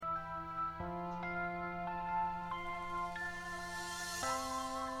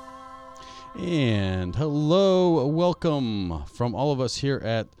And hello, welcome from all of us here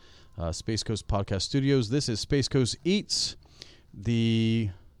at Space Coast Podcast Studios. This is Space Coast Eats, the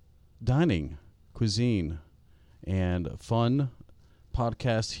dining, cuisine, and fun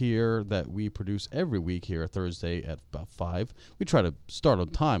podcast here that we produce every week here Thursday at about 5. We try to start on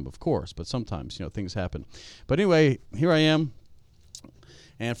time, of course, but sometimes, things happen. But anyway, here I am.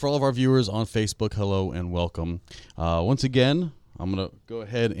 And for all of our viewers on Facebook, hello and welcome. Once again, I'm going to go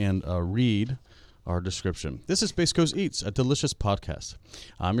ahead and read our description. This is Space Coast Eats, a delicious podcast.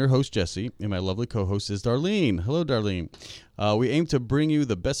 I'm your host, Jesse, and my lovely co-host is Darlene. Hello, Darlene. We aim to bring you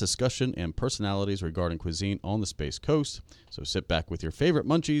the best discussion and personalities regarding cuisine on the Space Coast. So sit back with your favorite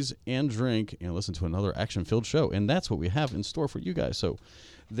munchies and drink and listen to another action-filled show. And that's what we have in store for you guys. So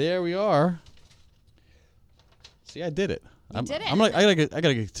there we are. See, I did it. I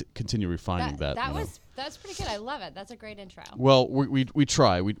gotta continue refining that. That's pretty good. I love it. That's a great intro. Well, we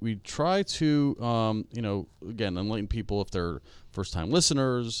try. We try to again, enlighten people if they're first time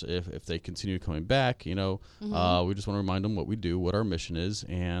listeners, if they continue coming back. We just want to remind them what we do, what our mission is,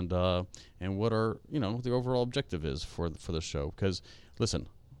 and what our the overall objective is for the show. Because listen,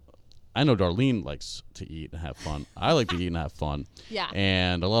 I know Darlene likes to eat and have fun. I like to eat and have fun. Yeah.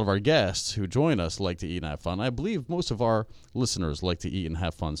 And a lot of our guests who join us like to eat and have fun. I believe most of our listeners like to eat and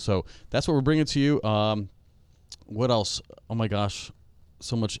have fun. So that's what we're bringing to you. What else? Oh, my gosh.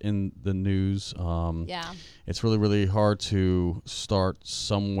 So much in the news. Yeah. It's really, really hard to start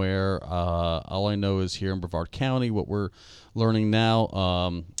somewhere. All I know is here in Brevard County, what we're learning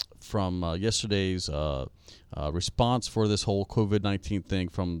now from yesterday's response for this whole COVID-19 thing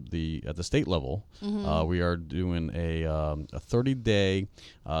from at the state level. We are doing a 30-day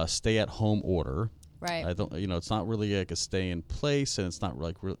stay-at-home order. Right. It's not really like a stay in place, and it's not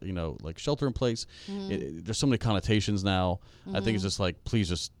like like shelter in place. There's so many connotations now. I think it's just like, please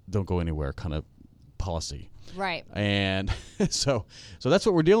just don't go anywhere kind of policy. Right. And so that's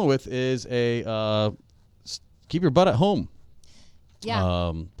what we're dealing with is a keep your butt at home.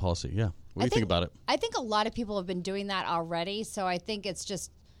 Yeah. Policy. Yeah. What do you think about it? I think a lot of people have been doing that already. So I think it's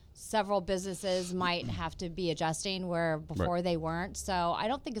just several businesses might have to be adjusting where before they weren't. So I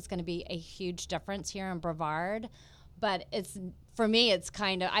don't think it's going to be a huge difference here in Brevard. But for me, it's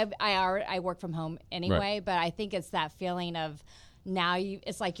kind of I work from home anyway. But I think it's that feeling of now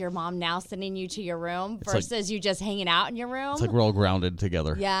it's like your mom now sending you to your room versus you just hanging out in your room. It's like we're all grounded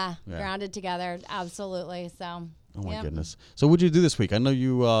together. Yeah. Grounded together. Absolutely. So. Oh my goodness! So what did you do this week? I know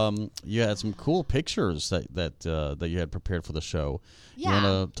you had some cool pictures that you had prepared for the show. Yeah. You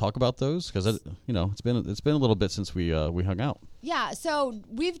want to talk about those because it's been a little bit since we hung out. Yeah. So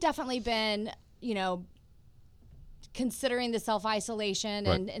we've definitely been considering the self-isolation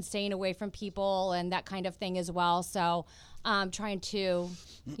and staying away from people and that kind of thing as well. So trying to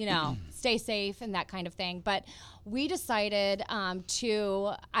stay safe and that kind of thing. But we decided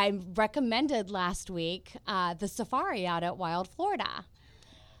I recommended last week the safari out at Wild Florida.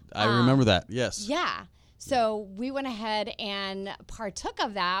 I remember that, yes. Yeah. So we went ahead and partook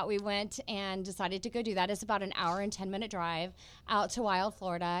of that. We went and decided to go do that. It's about an hour and 10-minute drive out to Wild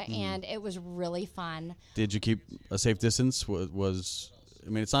Florida, and it was really fun. Did you keep a safe distance?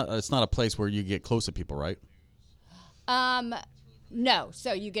 It's not a place where you get close to people, right? No.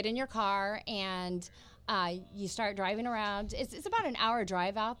 So you get in your car and you start driving around. It's about an hour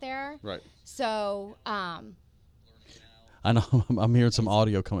drive out there. Right. So I know I'm hearing some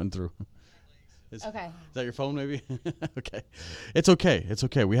audio coming through. Okay. Is that your phone maybe? Okay. It's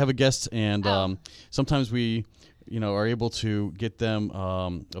okay. We have a guest and sometimes we are able to get them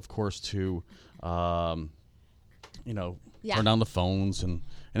of course to turn down the phones and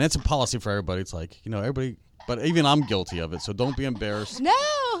that's a policy for everybody. It's like, everybody. But even I'm guilty of it, so don't be embarrassed. No,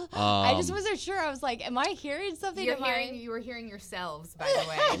 I just wasn't sure. I was like, "Am I hearing something?" You were hearing yourselves, by the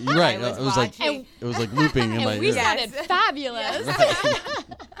way. You're right. It was like looping in my ear. We sounded fabulous.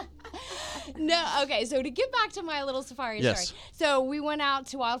 No, okay. So to get back to my little safari story, so we went out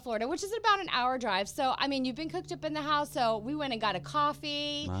to Wild Florida, which is about an hour drive. So you've been cooked up in the house. So we went and got a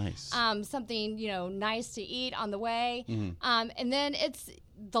coffee, nice, something nice to eat on the way, and then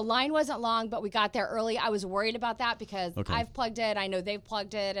the line wasn't long, but we got there early. I was worried about that because I've plugged it. I know they've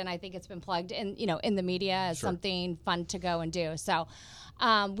plugged it, and I think it's been plugged in, in the media as something fun to go and do. So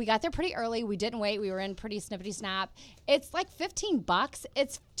we got there pretty early. We didn't wait. We were in pretty snippety snap. It's like $15.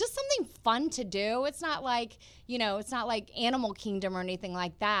 It's just something fun to do. It's not like, it's not like Animal Kingdom or anything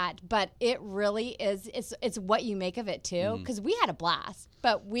like that, but it really is. It's what you make of it too. Because we had a blast,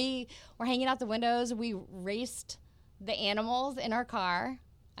 but we were hanging out the windows. We raced the animals in our car.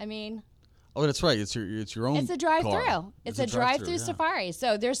 Oh, that's right. It's your own. It's a drive-through. car. It's a drive-through yeah. safari.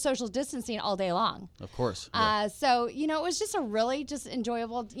 So there's social distancing all day long. Of course. Yeah. So it was just a really just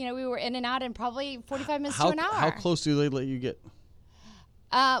enjoyable. We were in and out in probably 45 minutes to an hour. How close do they let you get?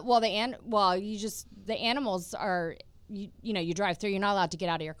 The animals are. You drive through. You're not allowed to get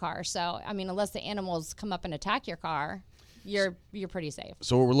out of your car. So unless the animals come up and attack your car, you're pretty safe.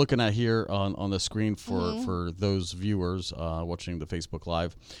 So what we're looking at here on the screen for those viewers watching the Facebook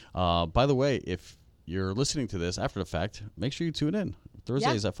Live. By the way, if you're listening to this after the fact, make sure you tune in.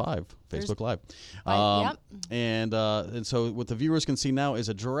 Thursdays at 5, Facebook Live. Yep. And so what the viewers can see now is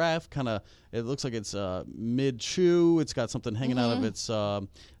a giraffe. It looks like it's mid-chew. It's got something hanging out of its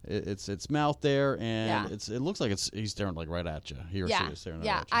mouth there, and it looks like he's staring like right at you. He or she is staring right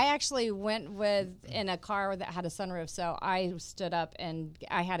at you. I actually went in a car that had a sunroof, so I stood up and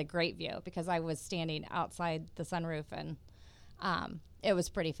I had a great view because I was standing outside the sunroof, and it was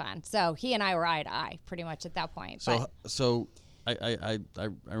pretty fun. So he and I were eye to eye pretty much at that point. So I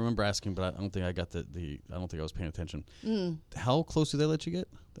remember asking, but I don't think I got I don't think I was paying attention. How close do they let you get?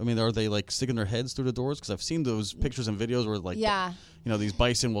 Are they like sticking their heads through the doors? Because I've seen those pictures and videos where these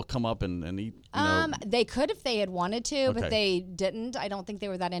bison will come up and eat. They could if they had wanted to, but they didn't. I don't think they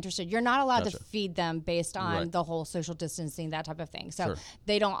were that interested. You're not allowed to feed them based on the whole social distancing, that type of thing. So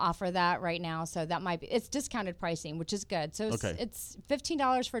they don't offer that right now. So that might be, it's discounted pricing, which is good. So it's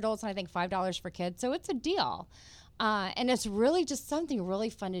 $15 for adults and I think $5 for kids. So it's a deal. And it's really just something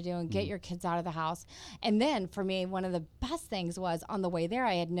really fun to do and get your kids out of the house. And then for me, one of the best things was on the way there,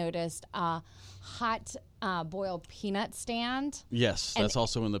 I had noticed a hot boiled peanut stand. Yes, that's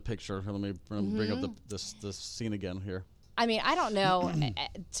also in the picture. Let me bring up the scene again here. I don't know.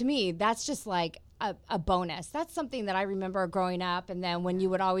 To me, that's just like a bonus. That's something that I remember growing up. And then when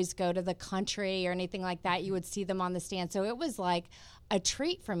you would always go to the country or anything like that, you would see them on the stand. So it was like a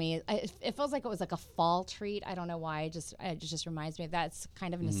treat for me. It feels like it was like a fall treat. I don't know why. It just reminds me of that. It's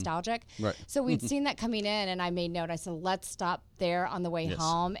kind of nostalgic. Right. So we'd seen that coming in, and I made note. I said, let's stop there on the way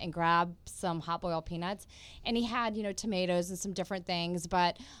home and grab some hot boiled peanuts. And he had, tomatoes and some different things,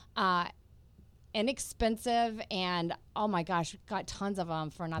 but inexpensive, and oh my gosh, got tons of them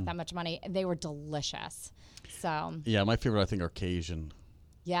for not that much money. They were delicious. So yeah, my favorite I think are Cajun.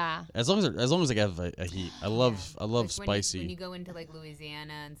 Yeah. As long as they have a heat. I love like spicy. When you go into like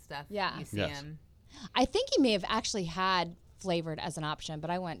Louisiana and stuff, you see them. I think he may have actually had flavored as an option, but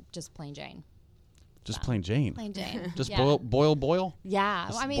I went just plain Jane. Just plain Jane. Plain Jane. Just boil. Yeah.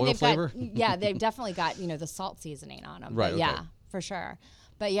 Just they've flavor? got they've definitely got, the salt seasoning on them. Right. But yeah, for sure.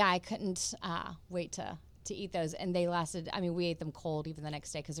 But yeah, I couldn't wait to eat those, and they lasted. We ate them cold even the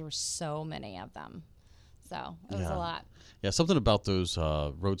next day because there were so many of them. So it was a lot. Yeah, something about those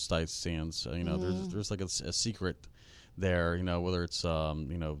roadside stands. There's like a secret there. Whether it's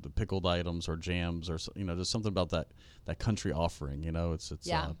the pickled items or jams or there's something about that country offering. I'm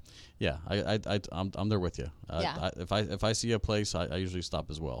there with you. If I see a place, I usually stop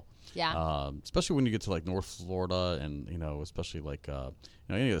as well. Yeah. Especially when you get to like North Florida and especially like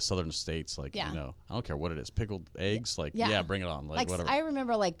any of the southern states, like I don't care what it is, pickled eggs, like bring it on, like whatever. I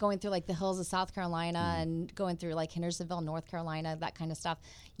remember like going through like the hills of South Carolina and going through like Hendersonville, North Carolina, that kind of stuff.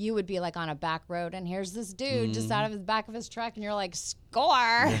 You would be like on a back road, and here's this dude just out of the back of his truck, and you're like, score.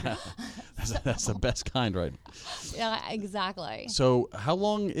 Yeah. That's the best kind, right? Yeah, exactly. So how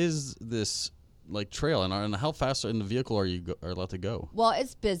long is this like trail, and how fast in the vehicle are you allowed to go? Well,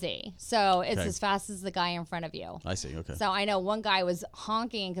 it's busy, so it's as fast as the guy in front of you. I see. Okay. So I know one guy was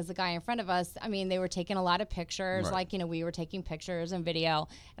honking because the guy in front of us, they were taking a lot of pictures, we were taking pictures and video,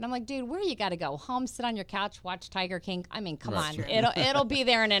 and I'm like, dude, where you got to go? Home, sit on your couch, watch Tiger King. Come on, it'll be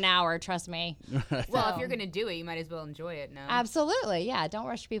there in an hour, trust me. Well, if you're gonna do it, you might as well enjoy it now. Absolutely, yeah. Don't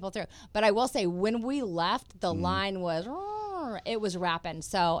rush people through. But I will say, when we left, the line was. It was rapid.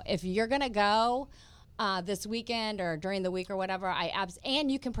 So if you're going to go this weekend or during the week or whatever,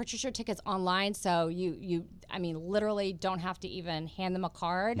 and you can purchase your tickets online. So you literally don't have to even hand them a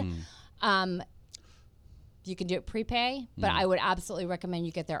card. You can do it prepay, but I would absolutely recommend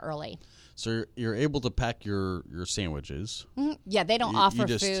you get there early. So you're able to pack your sandwiches. Mm-hmm. Yeah, they don't offer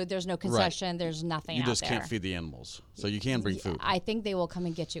food. There's no concession. There's nothing out there. You just can't feed the animals. So you can bring food. I think they will come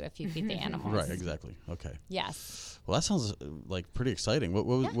and get you if you feed the animals. Right, exactly. Okay. Yes. Well, that sounds like pretty exciting. What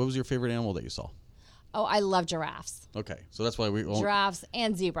was your favorite animal that you saw? Oh, I love giraffes. Okay, so that's why giraffes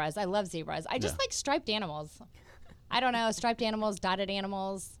and zebras. I love zebras. I just like striped animals. I don't know, striped animals, dotted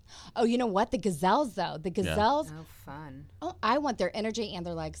animals. Oh, you know what? The gazelles, though. The gazelles. Oh, fun. Oh, I want their energy and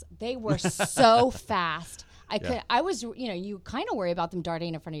their legs. They were so fast. I was, you kind of worry about them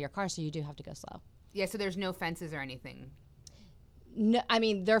darting in front of your car, so you do have to go slow. Yeah, so there's no fences or anything. No, I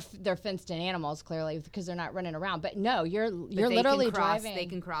mean they're fenced-in animals clearly because they're not running around. But no, you're literally driving. They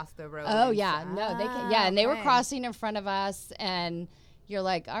can cross the road. Oh yeah, no, they can. Yeah, and they were crossing in front of us, and you're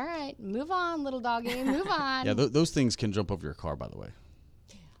like, all right, move on, little doggy, move on. Yeah, those things can jump over your car, by the way.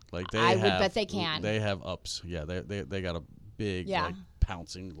 Like I would bet they can. They have ups. Yeah, they got a big like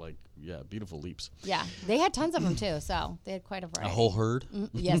pouncing beautiful leaps. Yeah, they had tons of them too, so they had quite a variety. A whole herd.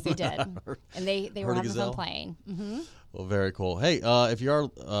 Yes, they did, and they were having fun playing. Mm-hmm. Well, very cool. Hey, if you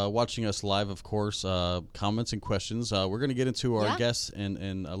are watching us live, of course, comments and questions. We're going to get into our guests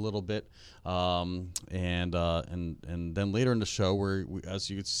in a little bit, and then later in the show, where as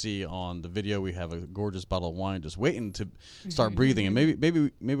you can see on the video, we have a gorgeous bottle of wine just waiting to start breathing, and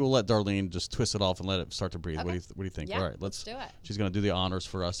maybe we'll let Darlene just twist it off and let it start to breathe. Okay. What do you think? Yeah, all right, let's do it. She's going to do the honors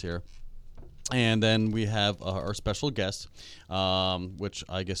for us here. And then we have our special guest, which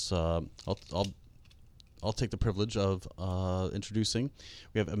I guess I'll take the privilege of introducing.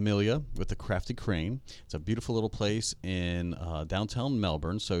 We have Amelia with the Crafty Crane. It's a beautiful little place in downtown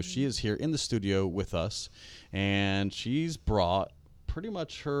Melbourne. So she is here in the studio with us, and she's brought pretty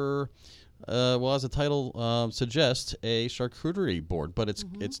much her, as the title suggests, a charcuterie board, but it's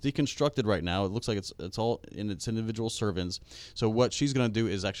deconstructed right now. It looks like it's all in its individual servings. So what she's going to do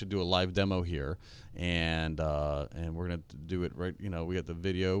is actually do a live demo here. And we're gonna do it right. You know, we got the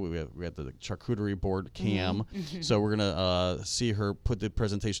video, we got the charcuterie board cam. So we're gonna see her put the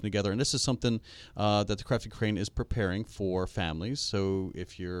presentation together. And this is something that the Crafty Crane is preparing for families. So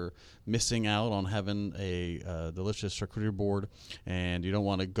if you're missing out on having a delicious charcuterie board, and you don't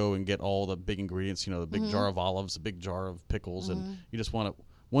want to go and get all the big ingredients, you know, the big jar of olives, the big jar of pickles, and you just want it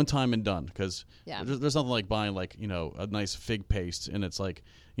one time and done, because there's nothing like buying a nice fig paste, and it's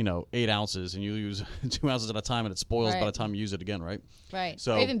 8 ounces, and you use 2 ounces at a time, and it spoils by the time you use it again, right? Right.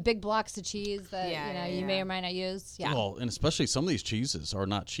 So, or even big blocks of cheese that you may or might not use. Yeah. Well, and especially some of these cheeses are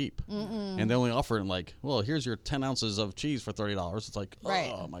not cheap, and they only offer it here's your 10 ounces of cheese for $30. It's like,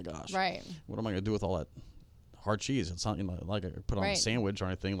 oh my gosh, right? What am I gonna do with all that hard cheese? It's not like I put on a sandwich or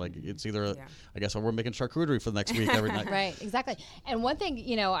anything. Like, it's either I guess we're making charcuterie for the next week every night. Right, exactly. And one thing,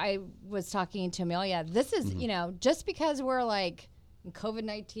 I was talking to Amelia. This is just because we're like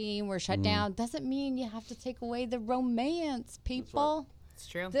COVID-19, we're shut down, doesn't mean you have to take away the romance, people. It's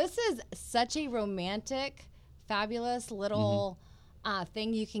true. This is such a romantic, fabulous little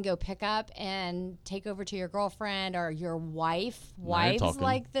thing you can go pick up and take over to your girlfriend or your wife. Wives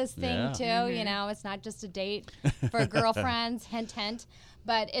like this thing too. It's not just a date for girlfriends, hint.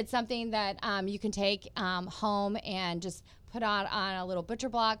 But it's something that you can take home and just put on a little butcher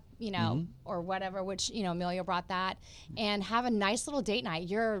block, or whatever, which, Amelia brought that, and have a nice little date night.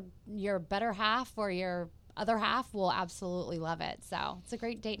 Your better half or your other half will absolutely love it. So it's a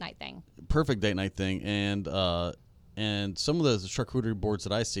great date night thing. Perfect date night thing. And some of the charcuterie boards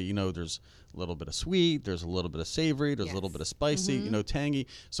that I see, there's a little bit of sweet, there's a little bit of savory, there's a little bit of spicy, tangy.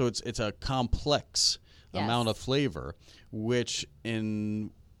 So it's a complex amount of flavor, which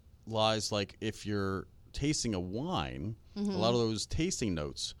lies like if you're tasting a wine, a lot of those tasting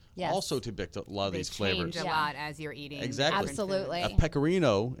notes also depict a lot of these flavors. Change a lot as you're eating. Exactly. Absolutely. A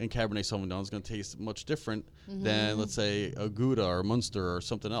Pecorino in Cabernet Sauvignon is going to taste much different than, let's say, a Gouda or Munster or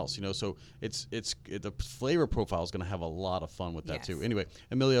something else. So it's the flavor profile is going to have a lot of fun with that too. Anyway,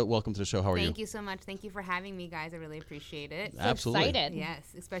 Amelia, welcome to the show. How are you? Thank you so much. Thank you for having me, guys. I really appreciate it. Absolutely. Excited.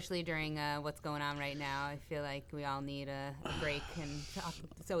 Yes, especially during what's going on right now. I feel like we all need a break, and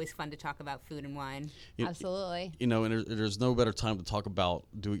it's always fun to talk about food and wine. Absolutely. And there's no better time to talk about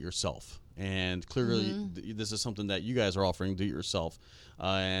do-it-yourself. And clearly, this is something that you guys are offering, do-it-yourself,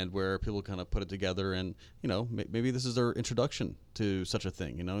 and where people kind of put it together. And, maybe this is their introduction to such a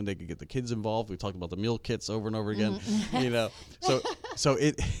thing, and they could get the kids involved. We talked about the meal kits over and over again, So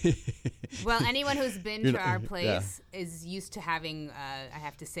it... Well, anyone who's been to our place is used to having, I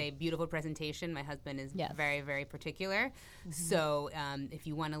have to say, beautiful presentation. My husband is very, very particular. So if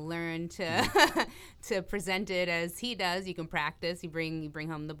you want to learn to to present it as he does, you can practice. You bring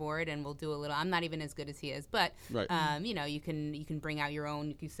home the board, and we'll do a little. I'm not even as good as he is, but you can bring out your own,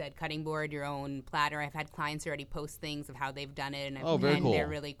 like you said, cutting board, your own platter. I've had clients already post things of how they've done it, and they're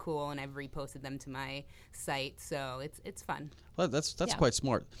really cool, and I've reposted them to my site. So it's fun. Well, that's quite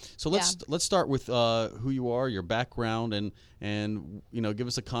smart. So let's start with who you are, your background, and give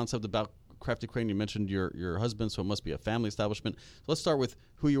us a concept about Crafty Crane. You mentioned your husband, so it must be a family establishment. So let's start with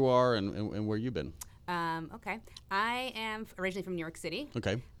who you are and where you've been. Okay. I am originally from New York City.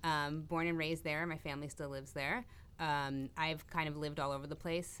 Okay. Born and raised there. My family still lives there. I've kind of lived all over the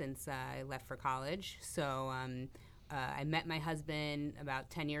place since I left for college. So I met my husband about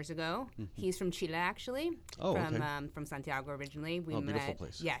 10 years ago. He's from Chile, actually. From Santiago originally. We met. Beautiful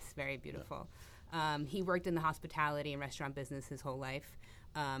place. Yes, very beautiful. Yeah. He worked in the hospitality and restaurant business his whole life.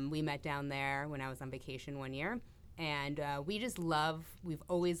 We met down there when I was on vacation one year. And we've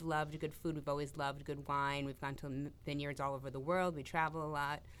always loved good food. We've always loved good wine. We've gone to vineyards all over the world. We travel a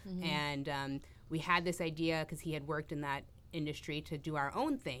lot. And we had this idea because he had worked in that industry to do our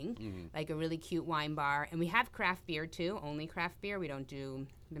own thing, like a really cute wine bar. And we have craft beer too, only craft beer. We don't do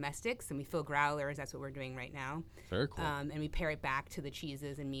domestics, and we fill growlers. That's what we're doing right now. Very cool. And we pair it back to the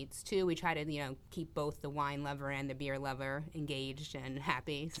cheeses and meats too. We try to keep both the wine lover and the beer lover engaged and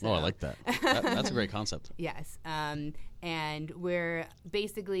happy. So. Oh, I like that. That's a great concept. Yes. And we're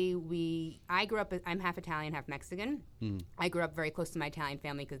basically I'm half Italian, half Mexican. I grew up very close to my Italian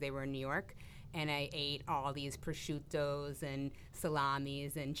family because they were in New York. And I ate all these prosciuttos and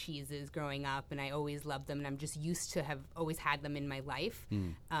salamis and cheeses growing up, and I always loved them, and I'm just used to have always had them in my life.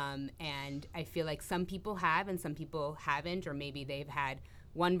 And I feel like some people have and some people haven't, or maybe they've had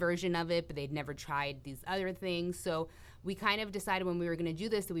one version of it, but they'd never tried these other things. So we kind of decided when we were going to do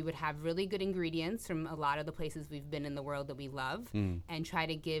this that we would have really good ingredients from a lot of the places we've been in the world that we love and try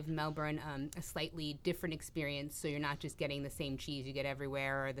to give Melbourne a slightly different experience, so you're not just getting the same cheese you get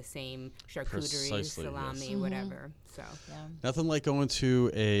everywhere or the same charcuterie, salami, whatever. So nothing like going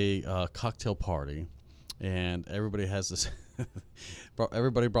to a cocktail party and everybody has this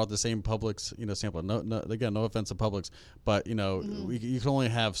everybody brought the same Publix sampler. No, again, no offense to Publix, but you can only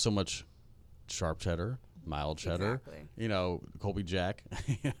have so much sharp cheddar, mild cheddar, Colby Jack.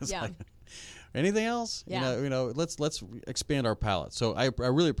 Like, anything else? Let's expand our palate. So I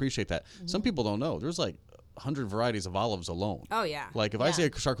really appreciate that. Some people don't know there's like 100 varieties of olives alone. Oh yeah. Like if I see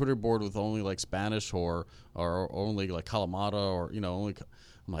a charcuterie board with only like Spanish or only like Kalamata or only,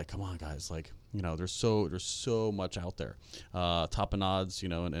 I'm like, come on guys, like there's so much out there, tapenades,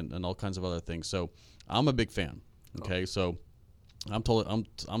 and all kinds of other things. So I'm a big fan. Okay, so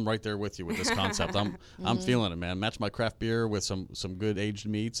I'm right there with you with this concept. I'm feeling it, man. Match my craft beer with some good aged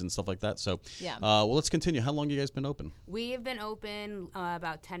meats and stuff like that. So well, let's continue. How long have you guys been open? We have been open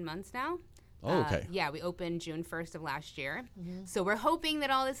about 10 months now. Oh, okay. We opened June 1st of last year. So we're hoping that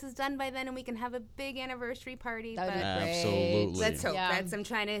all this is done by then and we can have a big anniversary party. That would be great. Absolutely. Let's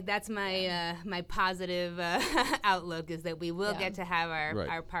hope. That's my my positive outlook is that we will get to have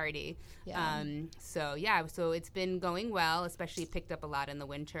our party. So it's been going well, especially picked up a lot in the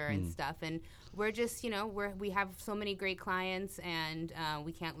winter and stuff. And we're just, we have so many great clients, and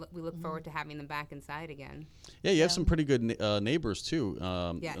we look forward to having them back inside again. Yeah, you have some pretty good neighbors too.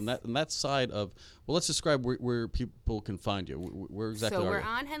 Yes. And that side of, well, let's describe where people can find you. Where exactly are you? So we're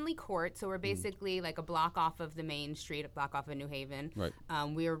on Henley Court. So we're basically like a block off of the main street, a block off of New Haven. Right.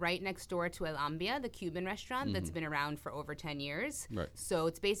 We are right next door to Alhambia, the Cuban restaurant that's been around for over 10 years. Right. So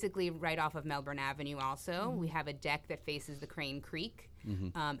it's basically right off of Melbourne Avenue also. We have a deck that faces the Crane Creek.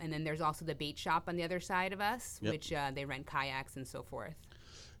 And then there's also the bait shop on the other side of us, which they rent kayaks and so forth.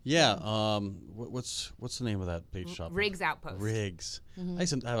 Yeah. What's the name of that bait shop? Riggs Outpost. Riggs. I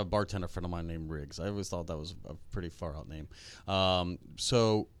used to have a bartender friend of mine named Riggs. I always thought that was a pretty far out name.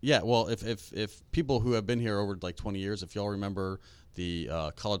 So yeah, well, if people who have been here over like 20 years, if y'all remember the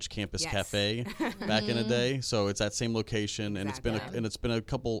College Campus Cafe back in the day, so it's that same location, and it's been a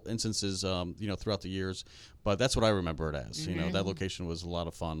couple instances, throughout the years, but that's what I remember it as. That location was a lot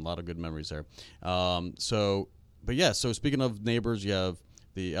of fun, a lot of good memories there. So speaking of neighbors, you have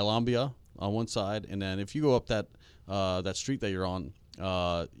the Alhambia on one side, and then if you go up that street that you're on,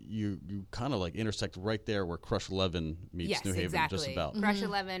 you kind of like intersect right there where Crush 11 meets New Haven. Exactly. Just about. Crush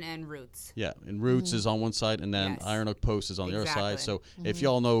 11 and Roots. Yeah, and Roots is on one side, and then Iron Oak Post is on the other side. So if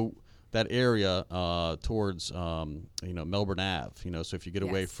y'all know that area towards Melbourne Ave, so if you get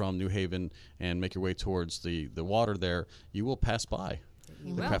away from New Haven and make your way towards the water there, you will pass by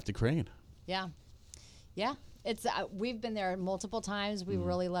the Crafty Crane. Yeah. It's we've been there multiple times. We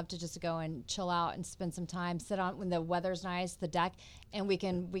really love to just go and chill out and spend some time, sit on when the weather's nice, the deck, and we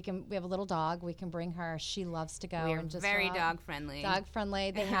have a little dog. We can bring her. She loves to go. We're very dog friendly. Dog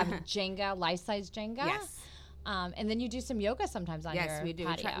friendly. They have Jenga, life-size Jenga. Yes. And then you do some yoga sometimes on your patio. Yes, we do.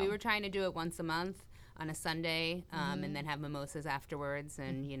 We were trying to do it once a month on a Sunday, and then have mimosas afterwards,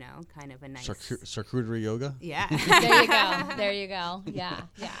 and kind of a nice charcuterie yoga. Yeah. There you go. Yeah.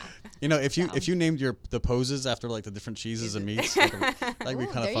 If you named the poses after like the different cheeses and meats, that'd be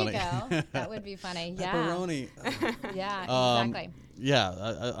kind of funny. There you go. That would be funny. Yeah. Pepperoni. Yeah. Exactly.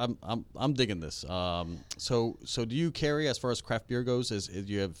 Yeah, I'm digging this. So do you carry, as far as craft beer goes? Do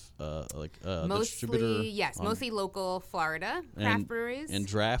you have distributor? Yes, mostly local Florida craft breweries. And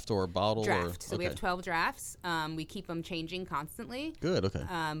draft or bottle? Draft. So we have 12 drafts. We keep them changing constantly. Good. Okay.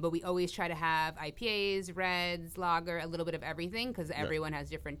 But we always try to have IPAs, reds, lager, a little bit of everything because everyone has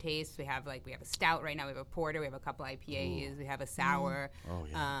different tastes. We have a stout right now. We have a porter. We have a couple IPAs. Ooh. We have a sour. Oh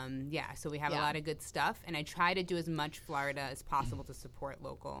yeah. So we have a lot of good stuff, and I try to do as much Florida as possible to support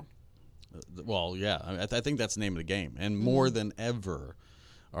local. Well, yeah, I think that's the name of the game, and more than ever,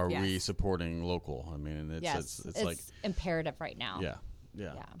 are we supporting local? I mean, it's like imperative right now.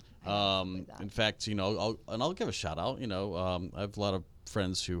 Yeah. In fact, I'll give a shout out. I have a lot of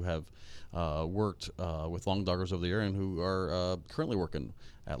friends who have worked with Long Doggers over the year and who are currently working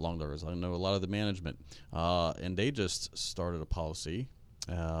at Long Doggers. I know a lot of the management, and they just started a policy,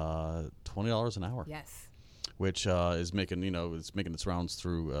 $20 an hour. Yes. Which is making it's making its rounds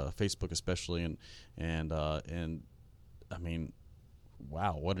through Facebook especially, and I mean,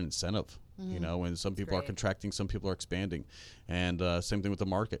 wow, what an incentive! When some people are contracting, some people are expanding, and same thing with the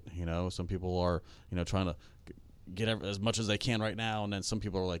market. Some people are trying to get as much as they can right now, and then some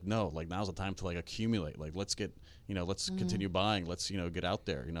people are like, no, like now's the time to accumulate. Like let's get let's continue buying. Let's get out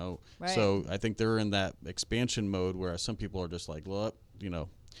there. Right. So I think they're in that expansion mode, whereas some people are just like, well,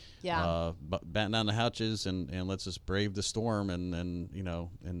 batten down the hatches and let's just brave the storm and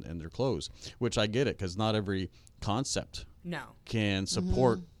they're closed, which I get it, because not every concept can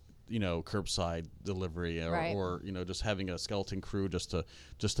support curbside delivery or just having a skeleton crew just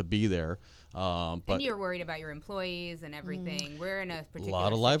to be there. But and you're worried about your employees and everything. We're in a particular a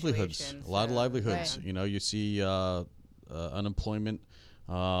lot of livelihoods. Right. You see unemployment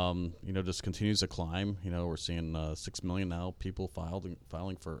just continues to climb. We're seeing 6 million now people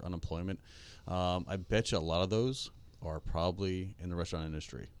filing for unemployment. I bet you a lot of those are probably in the restaurant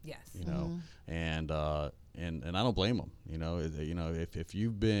industry. Yes. And I don't blame them. If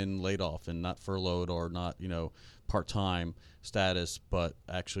you've been laid off and not furloughed or not, part-time status, but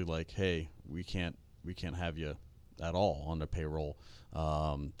actually hey, we can't have you at all on the payroll.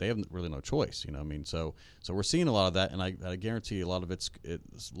 They have really no choice, So we're seeing a lot of that, and I guarantee a lot of it's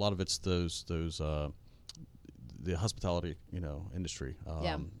those the hospitality, industry,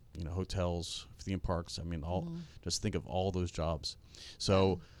 hotels, theme parks. I mean, just think of all those jobs.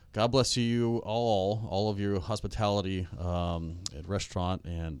 So God bless you all of your hospitality, at restaurant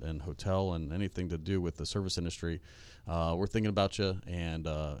and hotel and anything to do with the service industry. We're thinking about you, and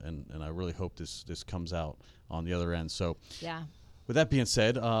I really hope this comes out on the other end. So yeah. With that being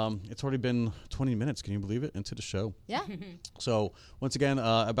said, it's already been 20 minutes. Can you believe it? Into the show. Yeah. So once again,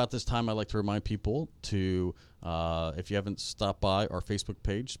 about this time, I like to remind people to, if you haven't stopped by our Facebook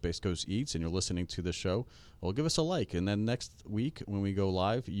page, Space Coast Eats, and you're listening to the show, well, give us a like. And then next week when we go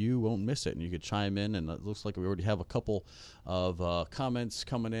live, you won't miss it. And you could chime in. And it looks like we already have a couple of comments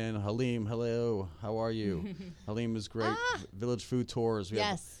coming in. Halim, hello. How are you? Halim is great. Village Food Tours. We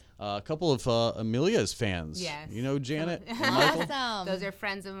have a couple of Amelia's fans. Yes. Janet and Michael. Awesome. Those are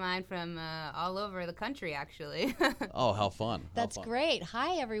friends of mine from all over the country, actually. Oh, how fun. That's great.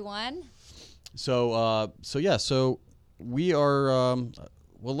 Hi, everyone. So we are, I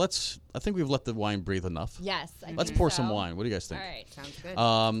think we've let the wine breathe enough. Yes. Let's pour some wine. What do you guys think? All right. Sounds good.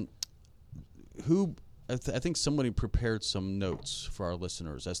 I think somebody prepared some notes for our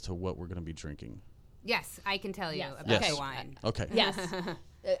listeners as to what we're going to be drinking. Yes, I can tell you about the wine. Okay. Yes.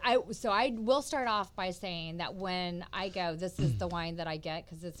 I will start off by saying that when I go, this is the wine that I get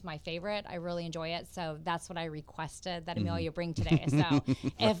because it's my favorite. I really enjoy it, so that's what I requested that Amelia bring today. So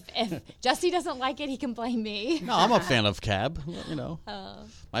if Jesse doesn't like it, he can blame me. No, I'm a fan of Cab.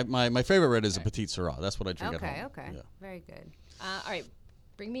 My favorite red is a Petite Syrah. That's what I drink at home. Okay. Yeah. Very good. All right,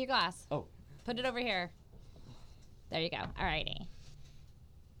 bring me your glass. Oh, put it over here. There you go. All righty.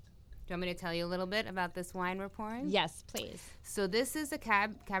 Do you want me to tell you a little bit about this wine we're pouring? Yes, please. So this is a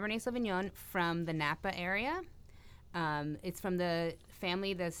Cabernet Sauvignon from the Napa area. It's from the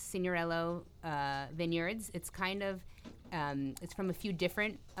family, the Signorello vineyards. It's kind of, it's from a few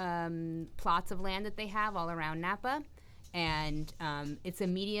different plots of land that they have all around Napa. And it's a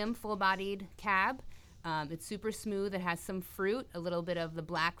medium, full-bodied cab. It's super smooth. It has some fruit, a little bit of the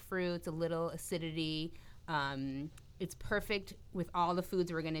black fruits, a little acidity. It's perfect with all the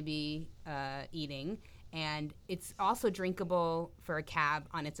foods we're going to be eating. And it's also drinkable for a cab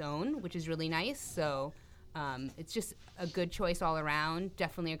on its own, which is really nice. So it's just a good choice all around.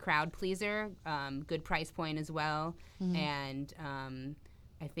 Definitely a crowd pleaser. Good price point as well. Mm-hmm. And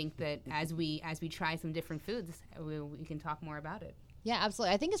I think that as we try some different foods, we can talk more about it. Yeah,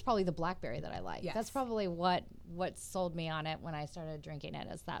 absolutely. I think it's probably the blackberry that I like. Yes. That's probably what sold me on it when I started drinking it,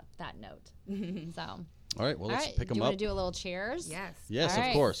 is that note. So. All right, well, let's pick them up. Do you want to do a little cheers? Yes. Yes,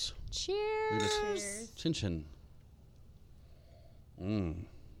 of course. Cheers. Chin chin.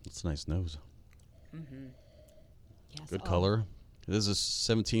 That's a nice nose. Mm-hmm. Yes. Good color. This is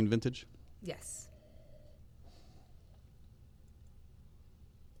 17 vintage? Yes.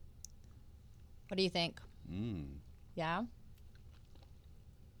 What do you think? Yeah?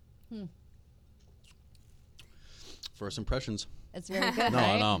 First impressions. It's very good,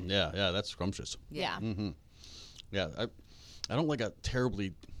 right? No. Yeah, that's scrumptious. Yeah. Mm-hmm. Yeah, I don't like a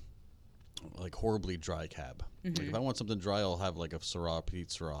terribly, like horribly dry cab. Like if I want something dry, I'll have like a Syrah, Petite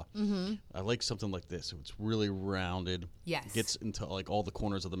Syrah. I like something like this. It's really rounded. Yes. Gets into like all the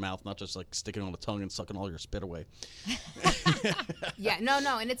corners of the mouth, not just like sticking on the tongue and sucking all your spit away. Yeah,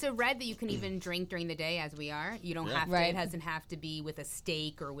 no, and it's a red that you can even drink during the day, as we are. You don't have to. It doesn't have to be with a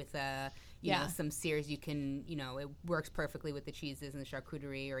steak or with a you know some sears. You can it works perfectly with the cheeses and the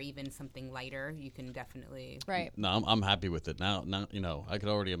charcuterie, or even something lighter. You can definitely No, I'm happy with it now. I could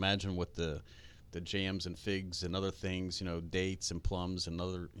already imagine what the jams and figs and other things, dates and plums and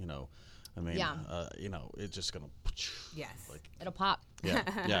other, it's just gonna. Like it'll pop. Yeah.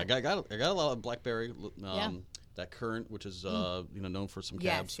 I got a lot of blackberry. That currant, which is known for some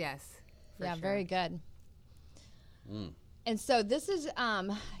cabs. Yes. Yeah, sure. Very good. And so this is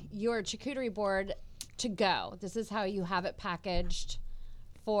your charcuterie board to go. This is how you have it packaged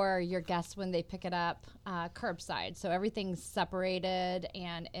for your guests when they pick it up curbside. So everything's separated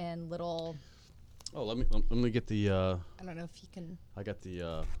and in little. Oh, let me get the. I don't know if you can. I got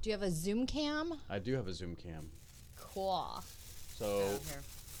the. Do you have a Zoom cam? I do have a Zoom cam. Cool. So,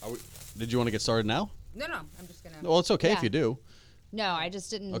 did you want to get started now? No, I'm just gonna. Well, it's okay if you do. No, I just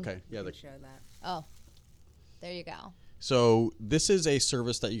didn't. Okay, yeah. Show that. Oh, there you go. So this is a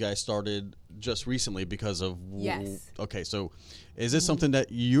service that you guys started just recently because of. Yes. Okay, so is this something that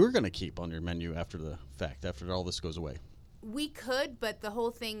you're going to keep on your menu after the fact, after all this goes away? We could, but the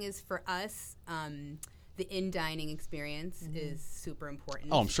whole thing is for us. The in-dining experience is super important.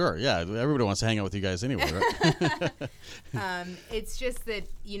 Oh, I'm sure. Yeah, everybody wants to hang out with you guys anyway, right? It's just that,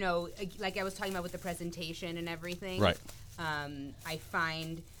 like I was talking about with the presentation and everything. Right. I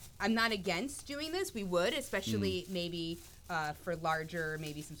find I'm not against doing this. We would, especially maybe for larger,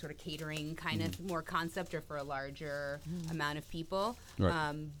 maybe some sort of catering kind of more concept, or for a larger amount of people.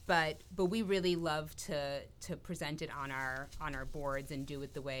 Right. But we really love to present it on our boards and do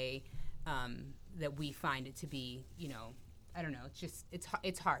it the way that we find it to be. I don't know. It's just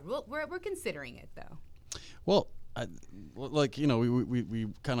it's hard. We're considering it though. Well, we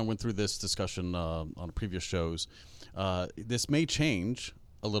kind of went through this discussion on previous shows. This may change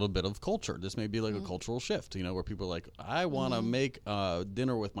a little bit of culture. This may be like a cultural shift, where people are like, I want to make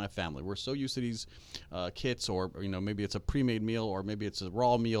dinner with my family. We're so used to these kits, or maybe it's a pre-made meal, or maybe it's a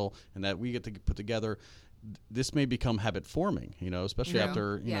raw meal, and that we get to put together. This may become habit forming, especially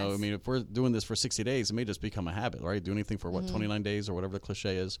after, if we're doing this for 60 days, it may just become a habit, right? Do anything for 29 days or whatever the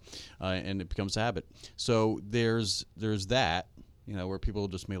cliche is, and it becomes a habit. So there's that, where people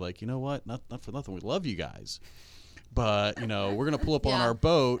just may like, what, not for nothing, we love you guys. But, we're going to pull up on our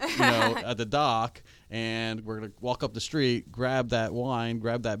boat, at the dock, and we're going to walk up the street, grab that wine,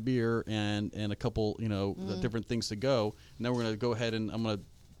 grab that beer, and a couple, different things to go. And then we're going to go ahead and I'm going to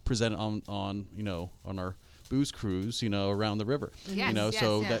present it on our booze cruise, around the river. Yes,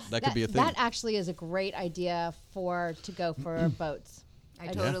 that could be a thing. That actually is a great idea to go for boats. I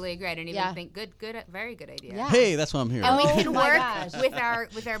totally agree. I didn't even think good, very good idea. Yeah. Hey, that's why I'm here. And we can work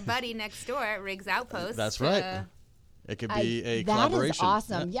with our buddy next door at Riggs Outpost. That's right. It could be a collaboration. That is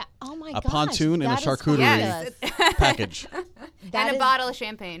awesome. Yeah. Oh my gosh. A pontoon and a charcuterie package. And a bottle of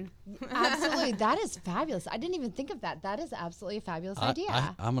champagne. Absolutely. That is fabulous. I didn't even think of that. That is absolutely a fabulous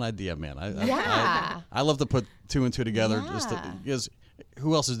idea. I'm an idea man. I love to put two and two together because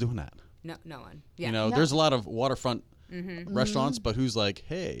who else is doing that? No one. Yeah. There's a lot of waterfront restaurants, but who's like,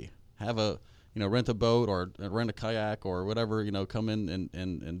 hey, have a rent a boat or rent a kayak or whatever, come in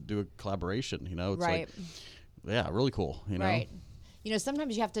and do a collaboration, it's right. Yeah, really cool, Right.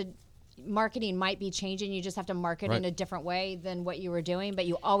 Sometimes you have to, marketing might be changing. You just have to market in a different way than what you were doing, but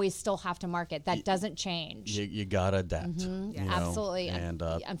you always still have to market. That doesn't change. You got to adapt. Absolutely. And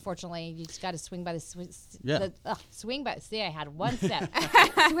unfortunately, you just got to swing by see, I had one step.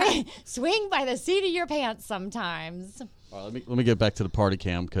 swing by the seat of your pants sometimes. All right, let me get back to the party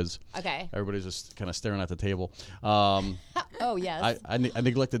cam because everybody's just kind of staring at the table. Oh, yes. I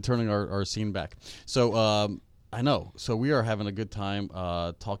neglected turning our scene back. So I know. So we are having a good time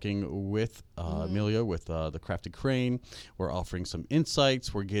talking with Amelia with the Crafted Crane. We're offering some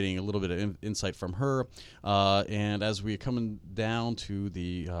insights. We're getting a little bit of insight from her. And as we're coming down to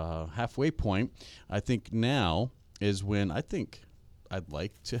the halfway point, I think now is when I think I'd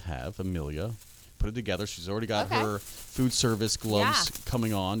like to have Amelia put it together. She's already got her food service gloves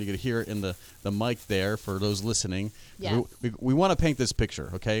coming on. You can hear it in the mic there for those listening. Yes. We want to paint this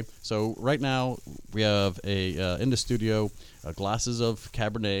picture, okay? So right now we have in the studio glasses of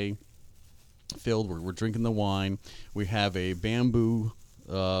Cabernet filled. We're drinking the wine. We have a bamboo,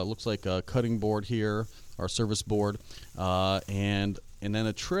 looks like a cutting board here, our service board, and then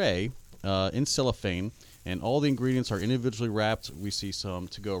a tray in cellophane. And all the ingredients are individually wrapped. We see some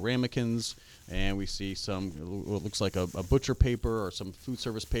to-go ramekins, and we see some what looks like a butcher paper or some food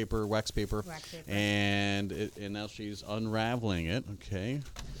service paper, wax paper. And now she's unraveling it. Okay.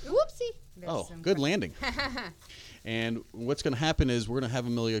 Whoopsie. Good landing. And what's going to happen is we're going to have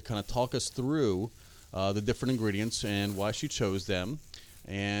Amelia kind of talk us through the different ingredients and why she chose them,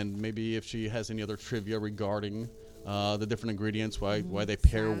 and maybe if she has any other trivia regarding the different ingredients, why they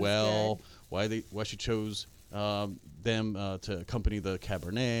pair well. Good. Why she chose them to accompany the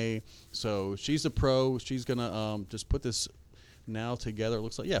Cabernet. So she's a pro. She's going to just put this now together. It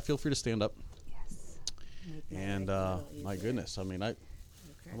looks like, feel free to stand up. Yes. And my goodness, I mean, I'm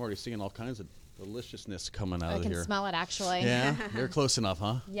already seeing all kinds of deliciousness coming out of here. I can smell it, actually. Yeah? You're close enough,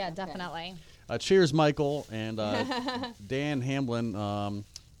 huh? Yeah, definitely. Cheers, Michael and Dan Hamlin.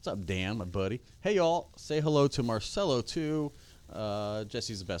 What's up, Dan, my buddy? Hey, y'all. Say hello to Marcelo, too.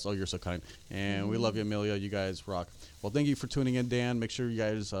 Jesse's the best. Oh, you're so kind. And we love you, Amelia. You guys rock. Well, thank you for tuning in, Dan. Make sure you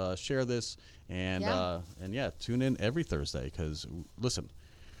guys share this. And tune in every Thursday because, listen,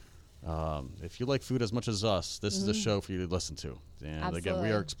 if you like food as much as us, this is the show for you to listen to. And, Absolutely. again,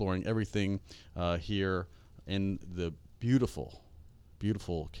 we are exploring everything here in the beautiful,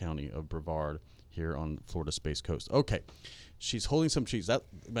 beautiful county of Brevard here on Florida Space Coast. Okay. She's holding some cheese.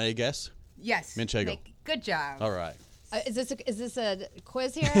 May I guess? Yes. Manchego. Good job. All right. Is this a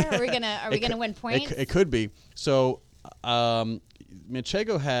quiz here? Are we gonna win points? It could be. So,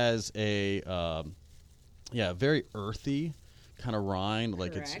 Manchego has a very earthy kind of rind.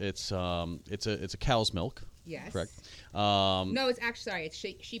 Like it's a cow's milk. Yes. Correct. No, it's actually it's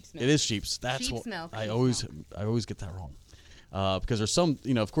sheep's milk. It is sheep's. That's sheep's milk. I always get that wrong. Because there's some,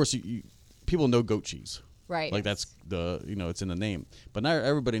 of course you people know goat cheese. Right. Like that's it's in the name. But not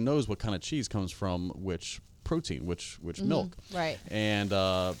everybody knows what kind of cheese comes from which protein, which milk. Right. And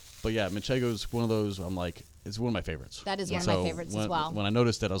but yeah, Manchego's one of those. I'm like, it's one of my favorites. That is one of my favorites as well. When I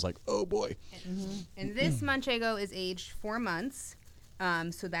noticed it, I was like, oh boy. And this Manchego is aged 4 months,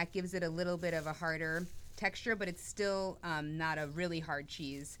 so that gives it a little bit of a harder texture, but it's still not a really hard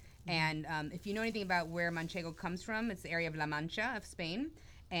cheese. And if you know anything about where Manchego comes from, it's the area of La Mancha of Spain,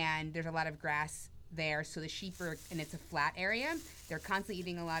 and there's a lot of grass there, so the sheep are, and it's a flat area, they're constantly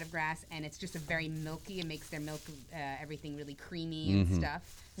eating a lot of grass, and it's just a very milky, it makes their milk everything really creamy and stuff,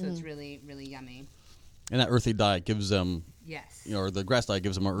 so it's really, really yummy. And that earthy diet gives them, or the grass diet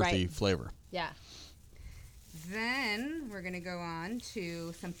gives them an earthy flavor. Yeah. Then we're going to go on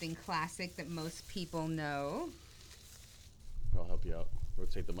to something classic that most people know. I'll help you out.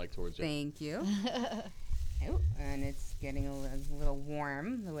 Rotate the mic towards you. Thank you. Oh, and it's getting a little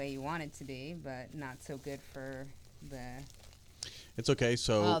warm the way you want it to be, but not so good for the... It's okay,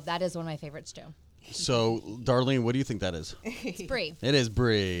 so... that is one of my favorites, too. So, Darlene, what do you think that is? It's brie. It is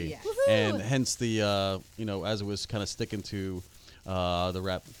brie. Yes. And hence the, as it was kind of sticking to the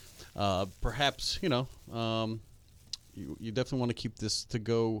wrap, perhaps, you definitely want to keep this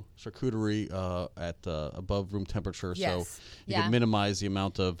to-go charcuterie at above room temperature, so you can minimize the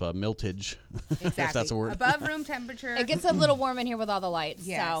amount of miltage, if that's a word. Above room temperature. It gets a little warm in here with all the lights.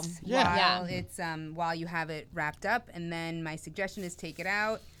 Yes. So. While you have it wrapped up, and then my suggestion is take it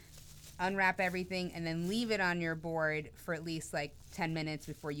out, unwrap everything, and then leave it on your board for at least 10 minutes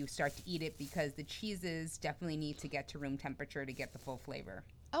before you start to eat it, because the cheeses definitely need to get to room temperature to get the full flavor.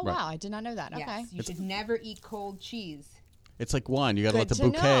 Oh, wow. I did not know that. Yes, okay. You should never eat cold cheese. It's like wine. You got to let the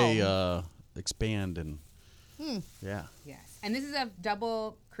bouquet expand. And yeah. Yes. And this is a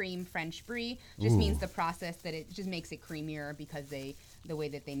double cream French brie. Just means the process that it just makes it creamier, because the way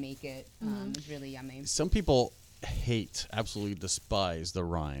that they make it is really yummy. Some people absolutely despise the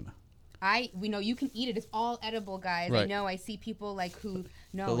rind. We know you can eat it. It's all edible, guys. Right. I know. I see people who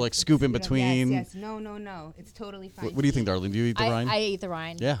no. They'll scoop in between. Yes. No. It's totally fine. What do you think, Darlene? Do you eat the rind? I eat the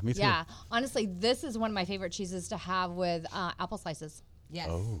rind. Yeah, me too. Yeah. Honestly, this is one of my favorite cheeses to have with apple slices. Yes.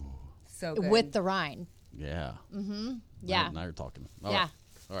 Oh. So good. With the rind. Yeah. Mm-hmm. Yeah. Now you're talking. All right.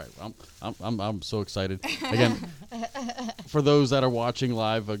 All right, I'm so excited. Again, for those that are watching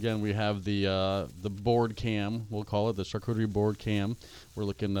live, again, we have the board cam. We'll call it the charcuterie board cam. We're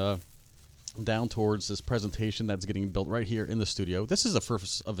looking down towards this presentation that's getting built right here in the studio. This is the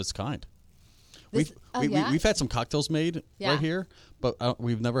first of its kind. We've had some cocktails made right here, but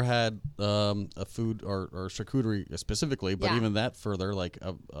we've never had a food or charcuterie specifically, but even that further, like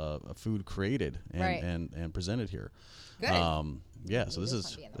a food created and presented here. Good. So this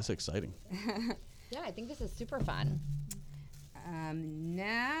is exciting. Yeah, I think this is super fun.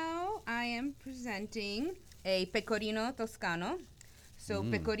 Now I am presenting a pecorino toscano. So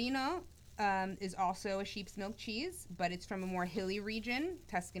pecorino is also a sheep's milk cheese, but it's from a more hilly region,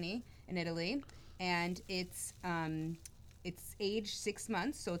 Tuscany in Italy, and it's aged 6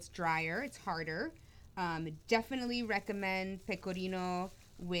 months, so it's drier, it's harder. Definitely recommend pecorino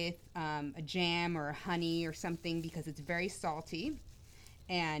with a jam or honey or something because it's very salty,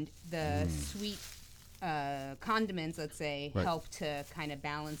 and the sweet condiments, let's say, help to kind of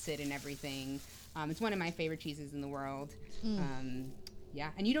balance it and everything. It's one of my favorite cheeses in the world.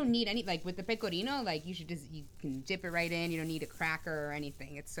 And you don't need any, like with the pecorino, like you can dip it right in. You don't need a cracker or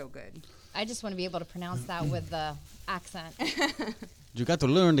anything. It's so good. I just want to be able to pronounce that with the accent. You got to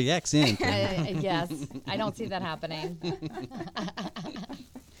learn the accent. Yes, I don't see that happening.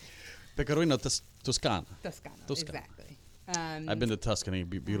 Pecorino Toscana. Toscana, exactly. I've been to Tuscany,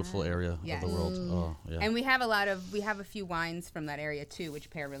 beautiful area of the world. Oh, yeah. And we have a few wines from that area too, which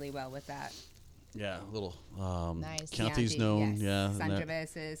pair really well with that. Yeah, a little nice. Chianti's known. Yes.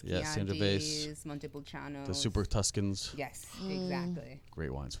 Sangiovese, Chianti's, Montepulciano. The Super Tuscans. Yes, exactly.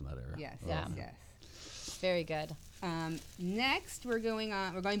 Great wines from that area. Yes, yes. Very good. Next, we're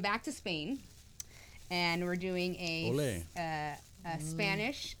going back to Spain, and we're doing a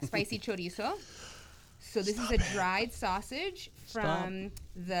Spanish spicy chorizo. So this is a dried sausage from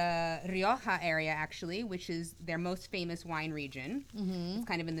the Rioja area, actually, which is their most famous wine region. It's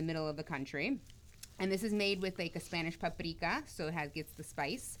kind of in the middle of the country. And this is made with like a Spanish paprika, so it gets the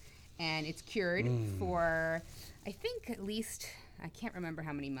spice. And it's cured for, I think, at least, I can't remember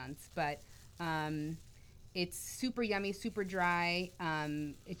how many months, but it's super yummy, super dry.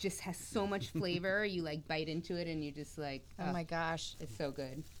 It just has so much flavor. You like bite into it and you just like, oh my gosh. It's so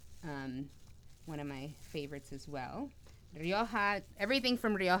good. One of my favorites as well. Rioja, everything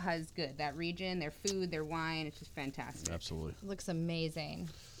from Rioja is good. That region, their food, their wine, it's just fantastic. Absolutely. It looks amazing.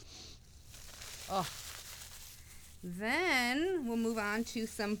 Oh. Then we'll move on to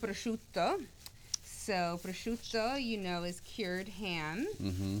some prosciutto. So prosciutto, is cured ham.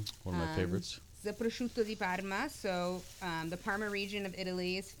 One of my favorites. The prosciutto di Parma. So the Parma region of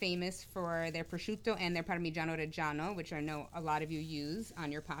Italy is famous for their prosciutto and their Parmigiano Reggiano, which I know a lot of you use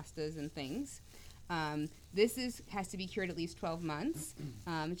on your pastas and things. This has to be cured at least 12 months.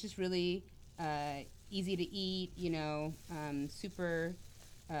 It's just really easy to eat, super...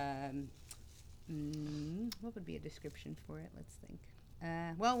 what would be a description for it? Let's think.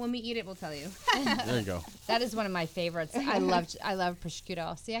 Well, when we eat it, we'll tell you. There you go. That is one of my favorites. I love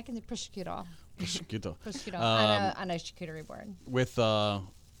prosciutto. See, I can do prosciutto. Prosciutto. On a charcuterie board. With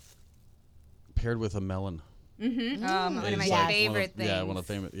paired with a melon. One of my favorite things. Yeah, one of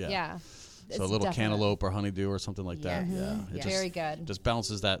the famous. Yeah. So a little definite. cantaloupe or honeydew or something like that. Yeah. It Very good. Just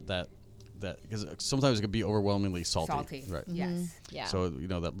balances that because sometimes it can be overwhelmingly salty. Right. Yes. Yeah. So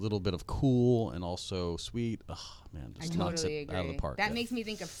that little bit of cool and also sweet. Oh man, just knocks it out of the park. That makes me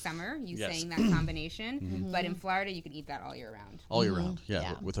think of summer. Saying that combination, but in Florida you can eat that all year round. All year round.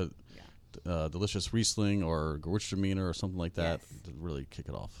 Yeah. With a delicious Riesling or Gewürztraminer or something like that to really kick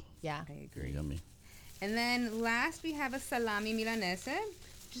it off. Yeah. I agree. Yummy. And then last we have a salami milanese,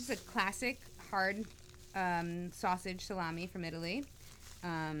 which is a classic hard sausage salami from Italy.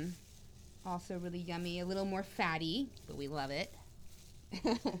 Also really yummy, a little more fatty, but we love it.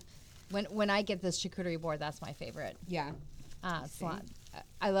 When I get this charcuterie board, that's my favorite. Yeah.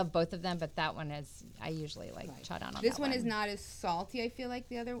 I love both of them, but that one I usually chow down on. This one is not as salty, I feel like,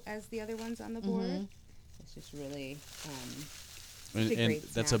 the other ones on the board. It's just really and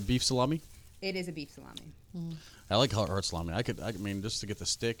that's a beef salami? It is a beef salami. I like hard salami. I mean, just to get the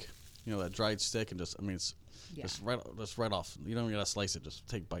stick, that dried stick, and just right off. You don't gotta slice it. Just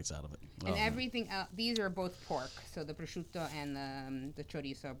take bites out of it. And everything else, these are both pork. So the prosciutto and the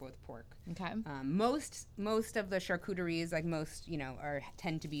chorizo are both pork. Okay. Most of the charcuteries, like most,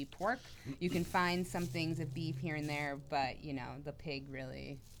 tend to be pork. You can find some things of beef here and there, but the pig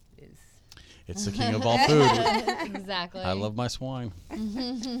really is. It's the king of all food. Exactly. I love my swine.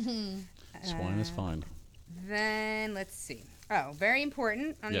 Swine is fine. Then let's see. Oh, very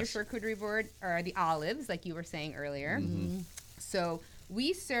important on your charcuterie board are the olives, like you were saying earlier. So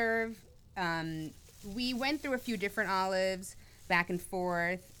we serve. We went through a few different olives back and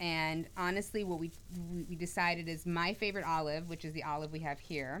forth, and honestly, what we decided is my favorite olive, which is the olive we have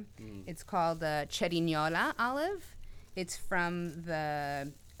here. It's called the Cerignola olive. It's from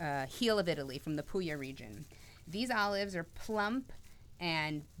the heel of Italy, from the Puglia region. These olives are plump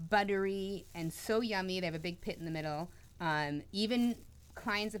and buttery and so yummy. They have a big pit in the middle. Even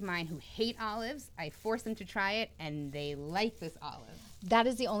clients of mine who hate olives, I force them to try it, and they like this olive. That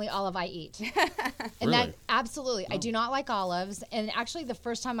is the only olive I eat. And really? that absolutely. I do not like olives. And actually the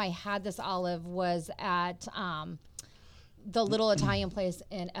first time I had this olive was at the little Italian place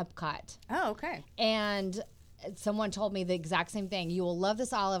in Epcot. Oh, okay. And someone told me the exact same thing. You will love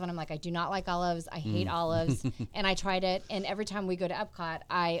this olive. And I'm like, I do not like olives. I hate olives. And I tried it. And every time we go to Epcot,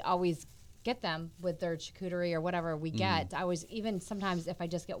 I always get them with their charcuterie or whatever we get. I always, even sometimes if I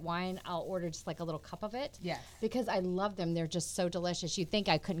just get wine, I'll order just like a little cup of it. Yes. Because I love them. They're just so delicious. You'd think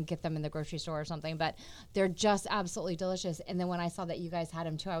I couldn't get them in the grocery store or something, but they're just absolutely delicious. And then when I saw that you guys had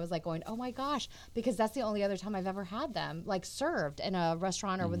them too, I was like going, oh my gosh, because that's the only other time I've ever had them, like served in a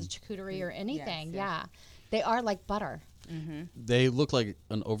restaurant or with a charcuterie or anything. Yes, yeah. They are like butter. They look like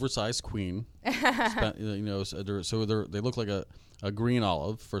an oversized queen. You know, so they look like a green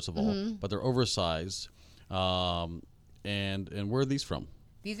olive, first of all, but they're oversized. And where are these from?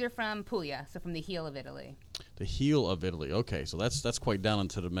 These are from Puglia, so from the heel of Italy. The heel of Italy. Okay, so that's quite down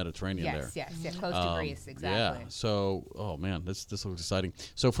into the Mediterranean there. Yes, close to Greece, exactly. Yeah. So, oh man, this looks exciting.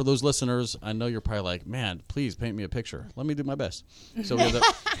 So for those listeners, I know you're probably like, man, please paint me a picture. Let me do my best. So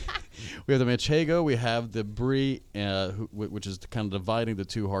we have the Manchego, we have the Brie, which is kind of dividing the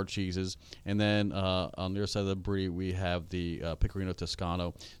two hard cheeses, and then on the other side of the Brie, we have the Pecorino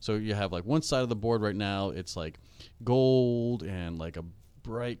Toscano. So you have like one side of the board right now, it's like gold and like a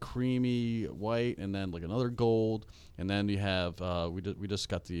bright creamy white, and then like another gold, and then you have we just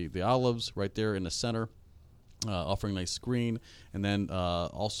got the olives right there in the center, offering nice green, and then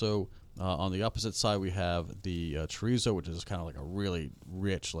also on the opposite side we have the chorizo, which is kind of like a really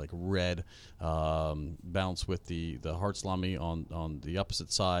rich like red, balanced with the hard salami on the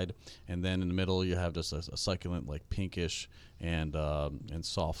opposite side, and then in the middle you have just a succulent like pinkish and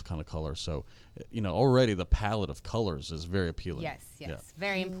soft kind of color. So you know already the palette of colors is very appealing. Yes,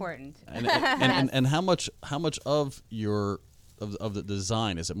 very important. And how much of your of the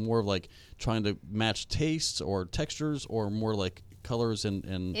design is it more of like trying to match tastes or textures, or more like colors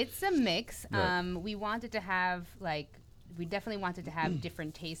and it's a mix. Right. We wanted to have we definitely wanted to have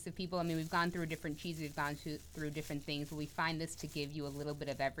different tastes of people. I mean, we've gone through different cheeses, we've gone through different things, but we find this to give you a little bit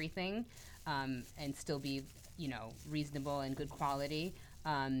of everything, and still be, you know, reasonable and good quality.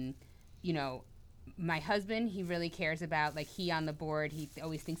 You know, my husband, he really cares about, like, he on the board, he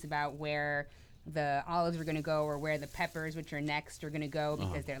always thinks about where the olives are going to go, or where the peppers, which are next, are going to go,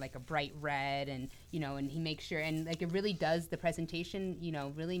 because they're like a bright red, and you know, and he makes sure, and like it really does, the presentation, you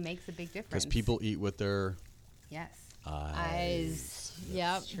know, really makes a big difference. Because people eat with their eyes.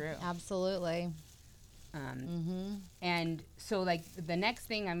 Yep, true, absolutely. And so like the next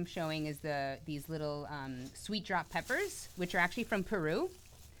thing I'm showing is these little sweet drop peppers, which are actually from Peru.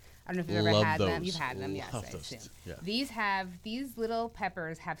 I don't know if you've ever had them. You've had them, yes, I assume. Yeah. These little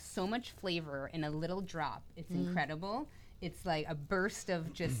peppers have so much flavor in a little drop. It's incredible. It's like a burst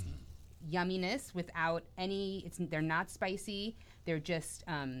of just yumminess without any. They're not spicy. They're just.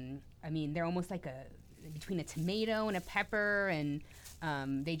 I mean, they're almost like between a tomato and a pepper, and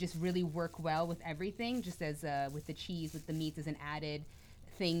they just really work well with everything. Just as with the cheese, with the meats as an added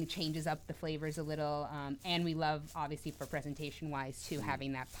thing, changes up the flavors a little, and we love, obviously, for presentation wise too,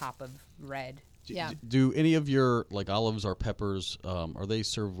 having that pop of red. Do any of your like olives or peppers, are they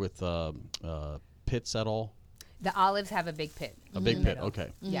served with pits at all? The olives have a big pit. A big pit, okay.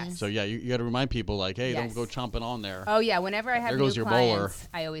 Yes. So yeah, you got to remind people like, hey, don't go chomping on there. Oh yeah, whenever I have new clients,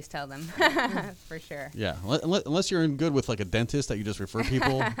 I always tell them for sure. Yeah, unless you're in good with like a dentist that you just refer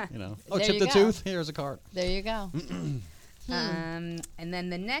people, you know. Oh, chip the tooth. Here's a card. There you go. And then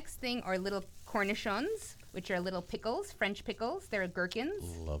the next thing are little cornichons, which are little pickles, French pickles. They're gherkins.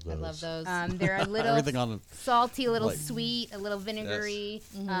 Love those. I love those. They're a little salty, a little sweet, a little vinegary,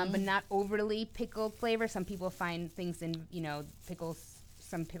 but not overly pickled flavor. Some people find things in, you know,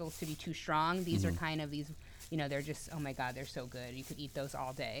 some pickles to be too strong. These are kind of these, you know, they're just, oh my God, they're so good. You could eat those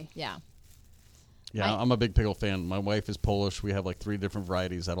all day. Yeah. Yeah, I'm a big pickle fan. My wife is Polish. We have like 3 different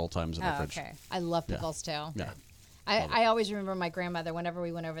varieties at all times in the fridge. Okay. I love pickles too. Yeah. I always remember my grandmother, whenever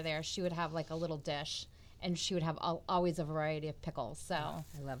we went over there, she would have like a little dish, and she would have always a variety of pickles. So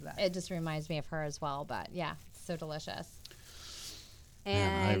I love that. It just reminds me of her as well. But yeah, so delicious.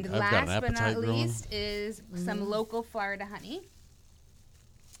 And last but not least is some local Florida honey.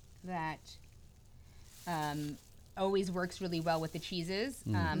 that always works really well with the cheeses.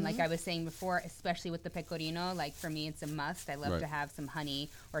 Like I was saying before, especially with the pecorino, like for me, it's a must. I love to have some honey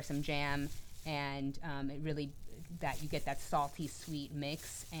or some jam, and it really, that you get that salty, sweet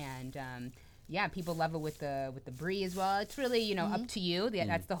mix. And yeah, people love it with the brie as well. It's really, up to you.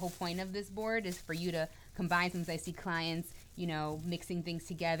 That's the whole point of this board, is for you to combine. Sometimes I see clients, mixing things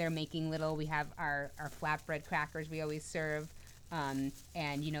together, making we have our flatbread crackers we always serve. And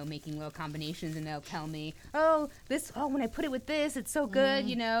making little combinations, and they'll tell me, when I put it with this, it's so good,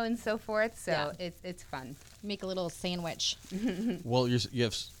 and so forth. So it's fun. Make a little sandwich. Well, you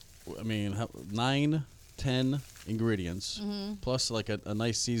have, 9, 10 ingredients plus like a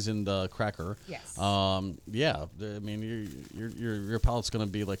nice seasoned cracker. Yes. Your palate's gonna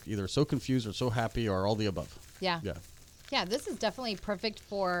be like either so confused or so happy or all the above. Yeah. Yeah, this is definitely perfect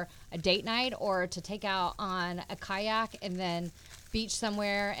for a date night or to take out on a kayak and then beach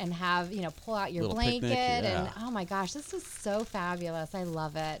somewhere and have, pull out your blanket. Picnic, and oh my gosh, this is so fabulous. I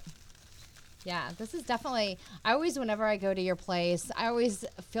love it. Yeah, this is definitely, whenever I go to your place, I always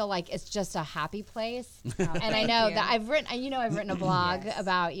feel like it's just a happy place. And I know that I've written a blog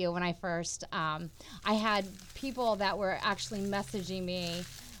about you when I first, I had people that were actually messaging me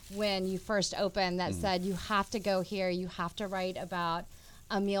when you first opened that said, you have to go here, you have to write about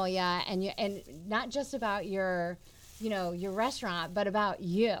Amelia, and not just about your restaurant, but about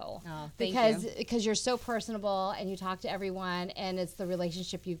you. Because you're so personable and you talk to everyone, and it's the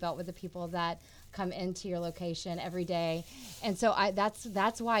relationship you've built with the people that come into your location every day. And so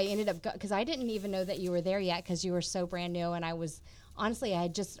that's why I ended up, because I didn't even know that you were there yet, because you were so brand new, and I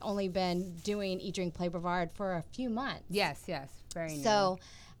had just only been doing Eat, Drink, Play Brevard for a few months. Yes, very new. So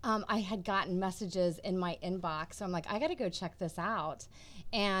I had gotten messages in my inbox, so I'm like, I got to go check this out.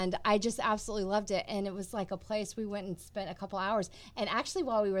 And I just absolutely loved it. And it was like a place we went and spent a couple hours. And actually,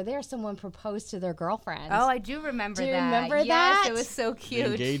 while we were there, someone proposed to their girlfriend. Oh, I do remember that. Do you remember that? Yes, it was so cute.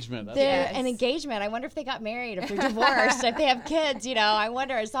 The engagement. An engagement. I wonder if they got married, if they're divorced, if they have kids, I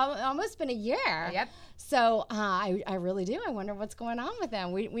wonder. It's almost been a year. Yep. So I really do. I wonder what's going on with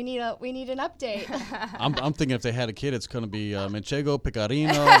them. We need an update. I'm thinking if they had a kid, it's going to be Manchego,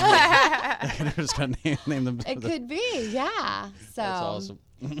 Picarino. They're just going to name them. It could be, yeah. So that's awesome.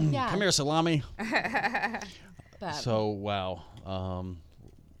 Yeah. Come here, salami. But, so wow,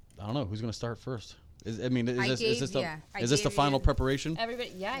 I don't know who's going to start first. Is this the final preparation?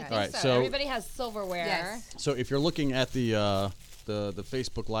 Everybody, I think right, so. Everybody has silverware. Yes. So if you're looking at the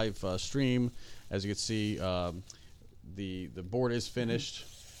Facebook Live stream, as you can see, the board is finished,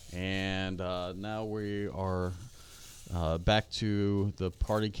 and now we are back to the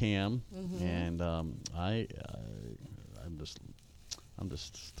party cam, and I'm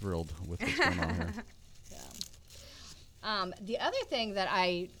just thrilled with what's going on here. Yeah. The other thing that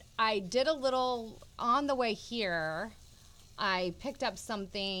I did a little on the way here, I picked up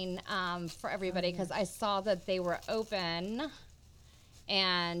something for everybody because I saw that they were open.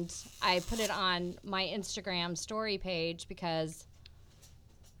 And I put it on my Instagram story page because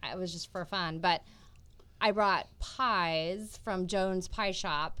it was just for fun. But I brought pies from Joan's Pie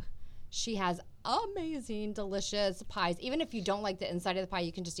Shop. She has amazing, delicious pies. Even if you don't like the inside of the pie,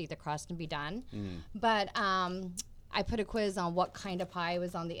 you can just eat the crust and be done. But I put a quiz on what kind of pie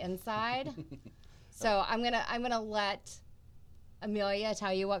was on the inside. So I'm gonna let Amelia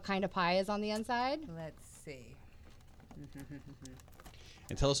tell you what kind of pie is on the inside. Let's see.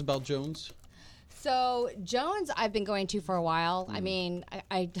 And tell us about Joan's. So Joan's I've been going to for a while. I mean,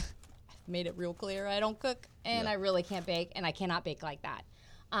 I made it real clear I don't cook, and I really can't bake, and I cannot bake like that.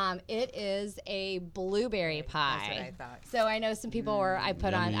 It is a blueberry pie. That's what I thought. So I know some people I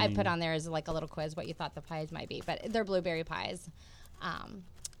put on there as like a little quiz what you thought the pies might be, but they're blueberry pies.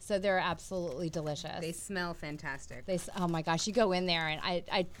 So they're absolutely delicious. They smell fantastic. Oh my gosh, you go in there, and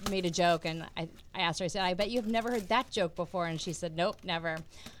I made a joke, and I asked her, I said, I bet you've never heard that joke before, and she said, nope, never.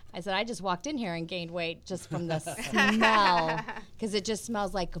 I said, I just walked in here and gained weight just from the smell, because it just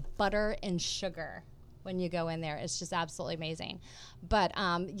smells like butter and sugar when you go in there. It's just absolutely amazing. But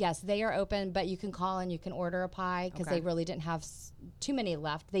yes, they are open, but you can call and you can order a pie because they really didn't have too many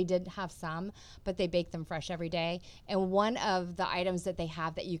left. They did have some, but they bake them fresh every day. And one of the items that they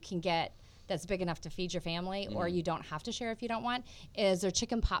have that you can get that's big enough to feed your family, or you don't have to share if you don't want, is their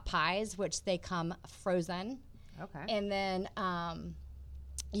chicken pot pies, which they come frozen. Okay. And then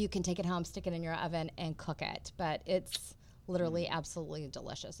you can take it home, stick it in your oven, and cook it. But it's literally absolutely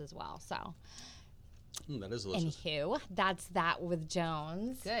delicious as well. So. That is delicious. Anywho, that's that with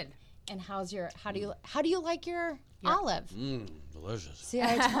Joan's. Good. And how do you like your olive? Delicious. See,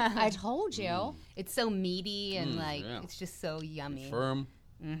 I told you. It's so meaty and it's just so yummy. Firm.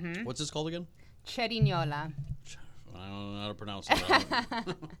 Mm-hmm. What's this called again? Cerignola. I don't know how to pronounce it.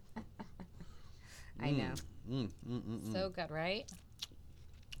 I know. So good, right?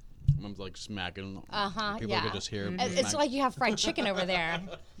 I'm like smacking. People yeah. could just hear. Mm-hmm. It's like you have fried chicken over there.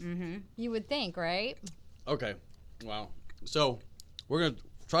 You would think, right? Okay. Wow. So we're going to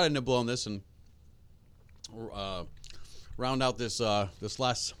try to nibble on this and round out this this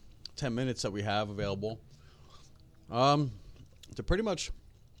last 10 minutes that we have available. To pretty much,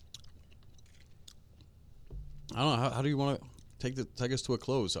 I don't know, how do you want to take us to a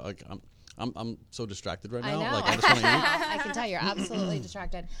close? Like, I'm so distracted right now. I know. Like, I just want to eat. I can tell you're absolutely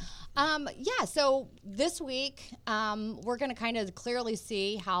distracted. So this week, we're going to kind of clearly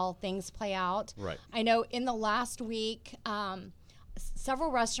see how things play out. Right. I know in the last week,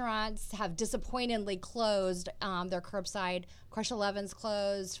 several restaurants have disappointingly closed their curbside. Crush 11's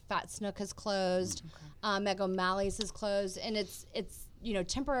closed, Fat Snook has closed, Meg O'Malley's is closed, and it's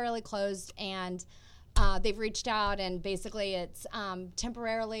temporarily closed, and they've reached out, and basically it's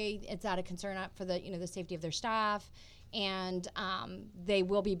temporarily, it's out of concern for the the safety of their staff, and they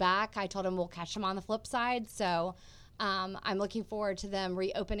will be back. I told them we'll catch them on the flip side, so I'm looking forward to them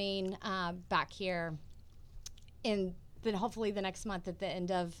reopening back here in hopefully the next month at the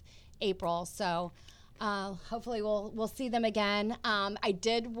end of April. So hopefully we'll see them again. I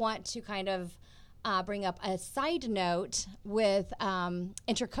did want to kind of bring up a side note with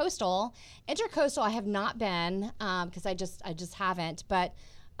Intercoastal. Intercoastal, I have not been because I just haven't. But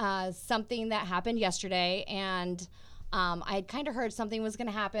something that happened yesterday, and I had kind of heard something was going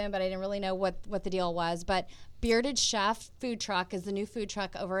to happen, but I didn't really know what the deal was. But Bearded Chef food truck is the new food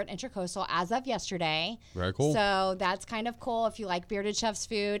truck over at Intercoastal as of yesterday. Very cool. So that's kind of cool if you like Bearded Chef's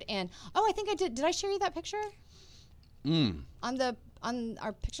food. And I think I did. Did I share you that picture? On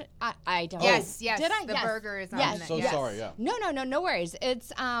our picture, I don't. Yes. Did I? The burger is on. Yes. So sorry. Yeah. No worries.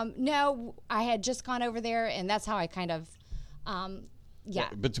 It's no. I had just gone over there, and that's how I kind of. Yeah.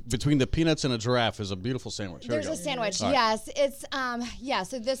 Between the peanuts and a giraffe is a beautiful sandwich. There's a sandwich. Right. Yes. It's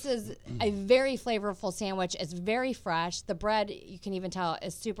so this is a very flavorful sandwich. It's very fresh. The bread, you can even tell,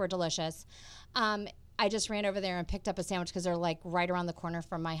 is super delicious. I just ran over there and picked up a sandwich because they're like right around the corner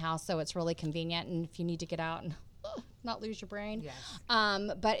from my house, so it's really convenient. And if you need to get out and not lose your brain. Yes.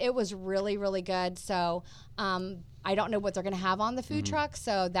 But it was really, really good. So I don't know what they're going to have on the food truck.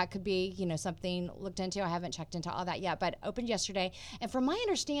 So that could be, something looked into. I haven't checked into all that yet, but opened yesterday. And from my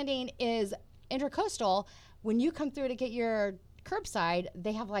understanding is Intercoastal, when you come through to get your curbside,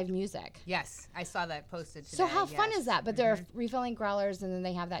 they have live music. Yes, I saw that posted today. So how fun is that? But they're refilling growlers, and then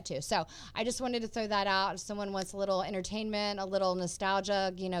they have that too. So I just wanted to throw that out. If someone wants a little entertainment, a little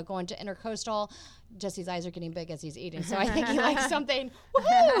nostalgia, going to Intercoastal. Jesse's eyes are getting big as he's eating, so I think he likes something.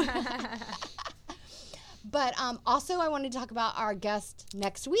 Woohoo! But also, I wanted to talk about our guest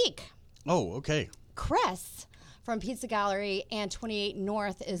next week. Oh, okay. Chris from Pizza Gallery and 28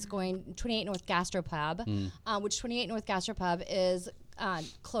 North is 28 North Gastropub, which 28 North Gastropub is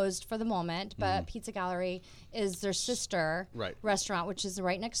closed for the moment, but Pizza Gallery is their sister restaurant, which is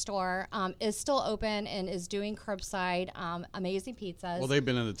right next door, is still open and is doing curbside amazing pizzas. Well, they've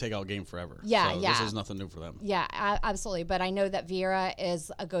been in the takeout game forever. Yeah. This is nothing new for them. Yeah, absolutely. But I know that Viera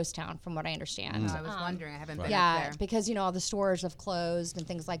is a ghost town, from what I understand. I was wondering. I haven't been up there. Because all the stores have closed and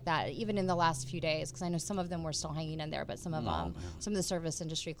things like that, even in the last few days. Because I know some of them were still hanging in there, but some of some of the service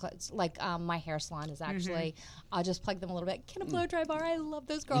industry closed. Like my hair salon is actually. I'll just plug them a little bit. Can a blow dry bar? I love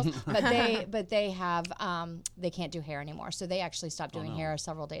those girls. but they have they can't do hair anymore, so they actually stopped doing hair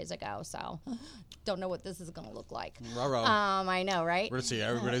several days ago. So don't know what this is going to look like. I know, right? We're gonna see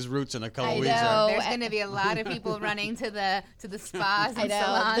everybody's roots in a couple weeks. There's going to be a lot of people running to the spas and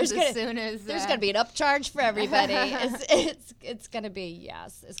salons as soon as there's going to be an upcharge for everybody. It's going to be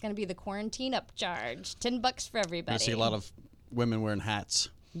it's going to be the quarantine upcharge, $10 for everybody. I see a lot of women wearing hats.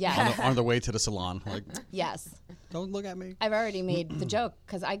 Yeah. On the way to the salon. Like, yes. Don't look at me. I've already made the joke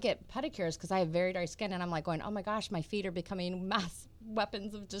because I get pedicures because I have very dry skin, and I'm like going, oh my gosh, my feet are becoming mass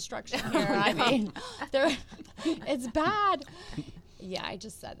weapons of destruction here. I mean, it's bad. Yeah, I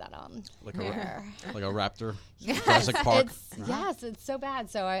just said that on like a raptor. Jurassic Park. It's so bad.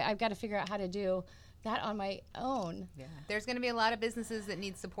 So I've got to figure out how to do that on my own. Yeah. There's going to be a lot of businesses that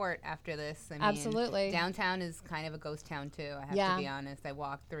need support after this. I mean, absolutely. Downtown is kind of a ghost town, too. I have to be honest. I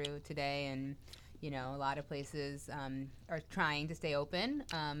walked through today, and, a lot of places are trying to stay open,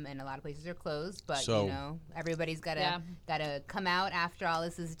 and a lot of places are closed. But, everybody's got to come out after all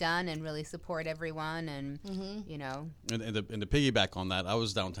this is done and really support everyone. And, And to piggyback on that, I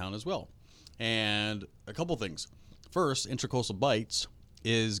was downtown as well. And a couple things. First, Intercoastal Bites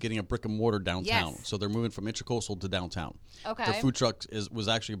is getting a brick and mortar downtown. Yes. So they're moving from Intracoastal to downtown. Okay. Their food truck was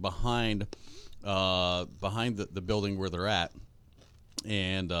actually behind the building where they're at.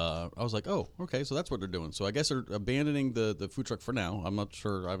 And I was like, oh, okay, so that's what they're doing. So I guess they're abandoning the food truck for now. I'm not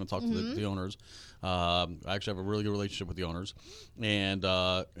sure. I haven't talked to the owners. I actually have a really good relationship with the owners, and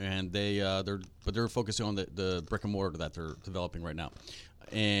they're focusing on the brick and mortar that they're developing right now.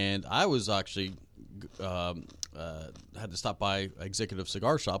 And I was actually had to stop by Executive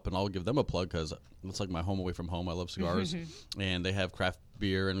Cigar Shop, and I'll give them a plug because it's like my home away from home. I love cigars, and they have craft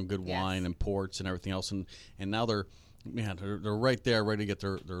beer and good wine and ports and everything else. And now they're right there, ready to get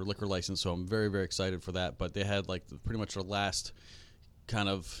their liquor license. So I'm very, very excited for that. But they had like pretty much their last kind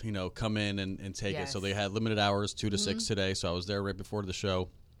of, come in and take it. So they had limited hours, 2 to 6 today. So I was there right before the show,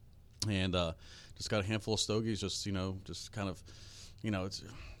 and just got a handful of stogies, just kind of,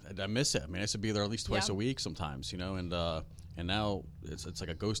 I miss it. I mean, I used to be there at least twice a week sometimes, and now it's like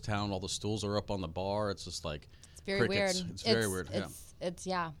a ghost town. All the stools are up on the bar. It's just like it's very crickets. weird. It's very weird. It's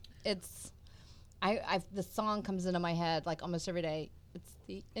the song comes into my head like almost every day. It's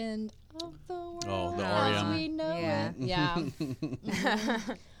the end of the world. Oh, the REM. We know it. Yeah.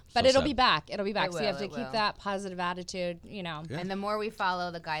 But So it'll sad. be back. It'll be back. It So you have will, to it keep will. that positive attitude, Yeah. And the more we follow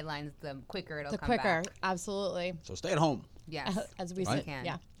the guidelines, the quicker it'll The come quicker. back. Absolutely. So stay at home. Yes. As we Right. said. Can.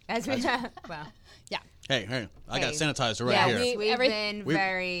 Yeah. As we well. Yeah. Hey, I got Hey. sanitizer right Yeah, here. We've Every- been we-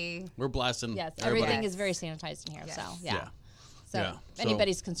 very We're blasting. Yes. everybody. Everything is very sanitized in here. Yes. So, yeah. Yeah. So, Yeah. if So-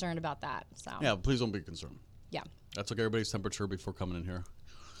 anybody's concerned about that. So, Yeah, please don't be concerned. yeah. I took everybody's temperature before coming in here.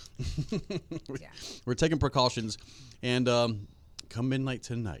 Yeah. We're taking precautions, and come midnight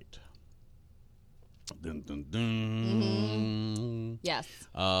tonight. Dun, dun, dun. Yes.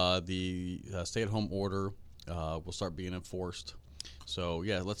 The stay-at-home order will start being enforced. So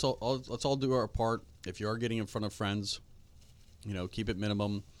yeah, let's all do our part. If you are getting in front of friends, keep it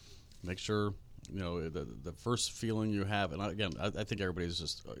minimum. Make sure the first feeling you have, and again, I think everybody's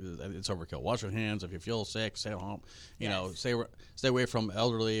just it's overkill. Wash your hands. If you feel sick, stay home. Stay away from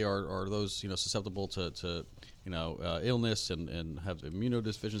elderly or those susceptible to illness and have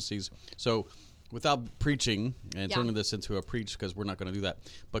immunodeficiencies. So. Without preaching and turning this into a preach, because we're not going to do that.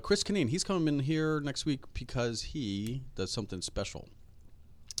 But Chris Kinane, he's coming in here next week because he does something special.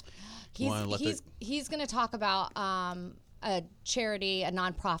 He's going to talk about a charity, a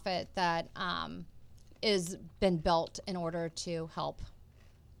nonprofit that is been built in order to help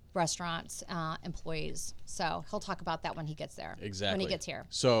restaurants, employees. So he'll talk about that when he gets there. Exactly. When he gets here.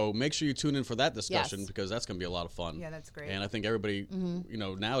 So make sure you tune in for that discussion Yes. because that's going to be a lot of fun. Yeah, that's great. And I think everybody,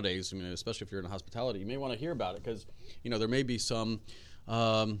 nowadays, especially if you're in hospitality, you may want to hear about it because, there may be some,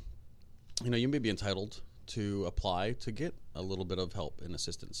 you may be entitled to apply to get a little bit of help and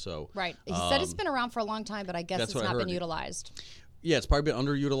assistance. So Right. He said it's been around for a long time, but I guess that's it's what I not been heard. utilized. Yeah, it's probably been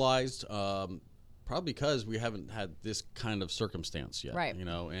underutilized. Probably because we haven't had this kind of circumstance yet, Right.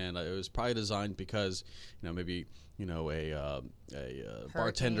 And it was probably designed because, maybe, a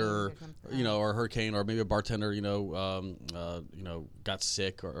bartender, or something. or a hurricane, or maybe a bartender, got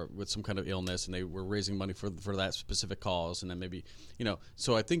sick or with some kind of illness, and they were raising money for that specific cause, and then maybe,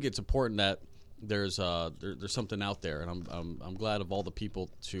 so I think it's important that there's something out there, and I'm glad of all the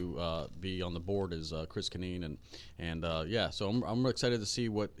people to be on the board is Chris Kinane and so I'm excited to see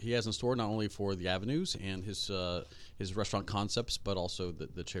what he has in store, not only for the Avenues and his restaurant concepts, but also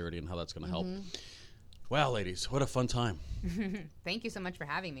the charity and how that's going to help. Wow, ladies, what a fun time! Thank you so much for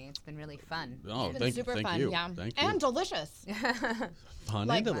having me. It's been really fun. Oh, It's been super thank fun, you, yeah. thank you. And delicious. Fun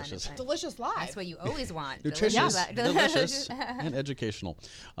like and delicious. fun. Delicious live. That's what you always want. Nutritious, Delicious. delicious, and educational.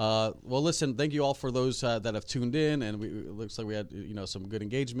 Well, listen, thank you all for those that have tuned in, and it looks like we had some good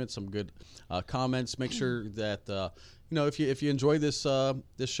engagement, some good comments. Make sure that if you enjoy this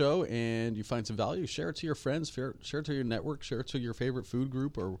this show and you find some value, share it to your friends, share it to your network, share it to your favorite food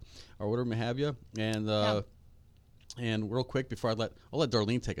group or whatever may have you, and. And real quick before I'll let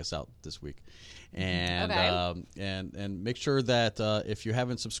Darlene take us out this week, and and make sure that if you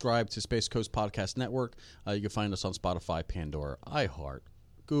haven't subscribed to Space Coast Podcast Network, you can find us on Spotify, Pandora, iHeart,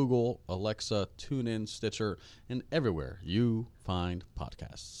 Google, Alexa, TuneIn, Stitcher, and everywhere you find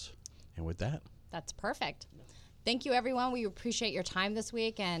podcasts. And with that, That's perfect. Thank you, everyone. We appreciate your time this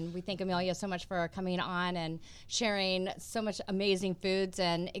week, and we thank Amelia so much for coming on and sharing so much amazing foods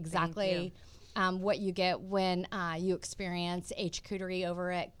and exactly what you get when you experience H Cootery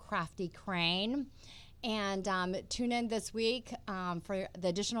over at Crafty Crane. And tune in this week for the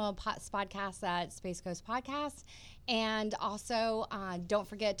additional podcasts at Space Coast Podcast. And also, don't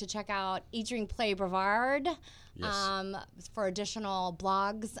forget to check out Eat, Drink, Play Brevard for additional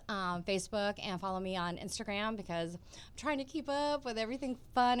blogs, Facebook, and follow me on Instagram because I'm trying to keep up with everything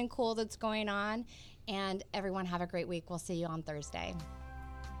fun and cool that's going on. And everyone have a great week. We'll see you on Thursday.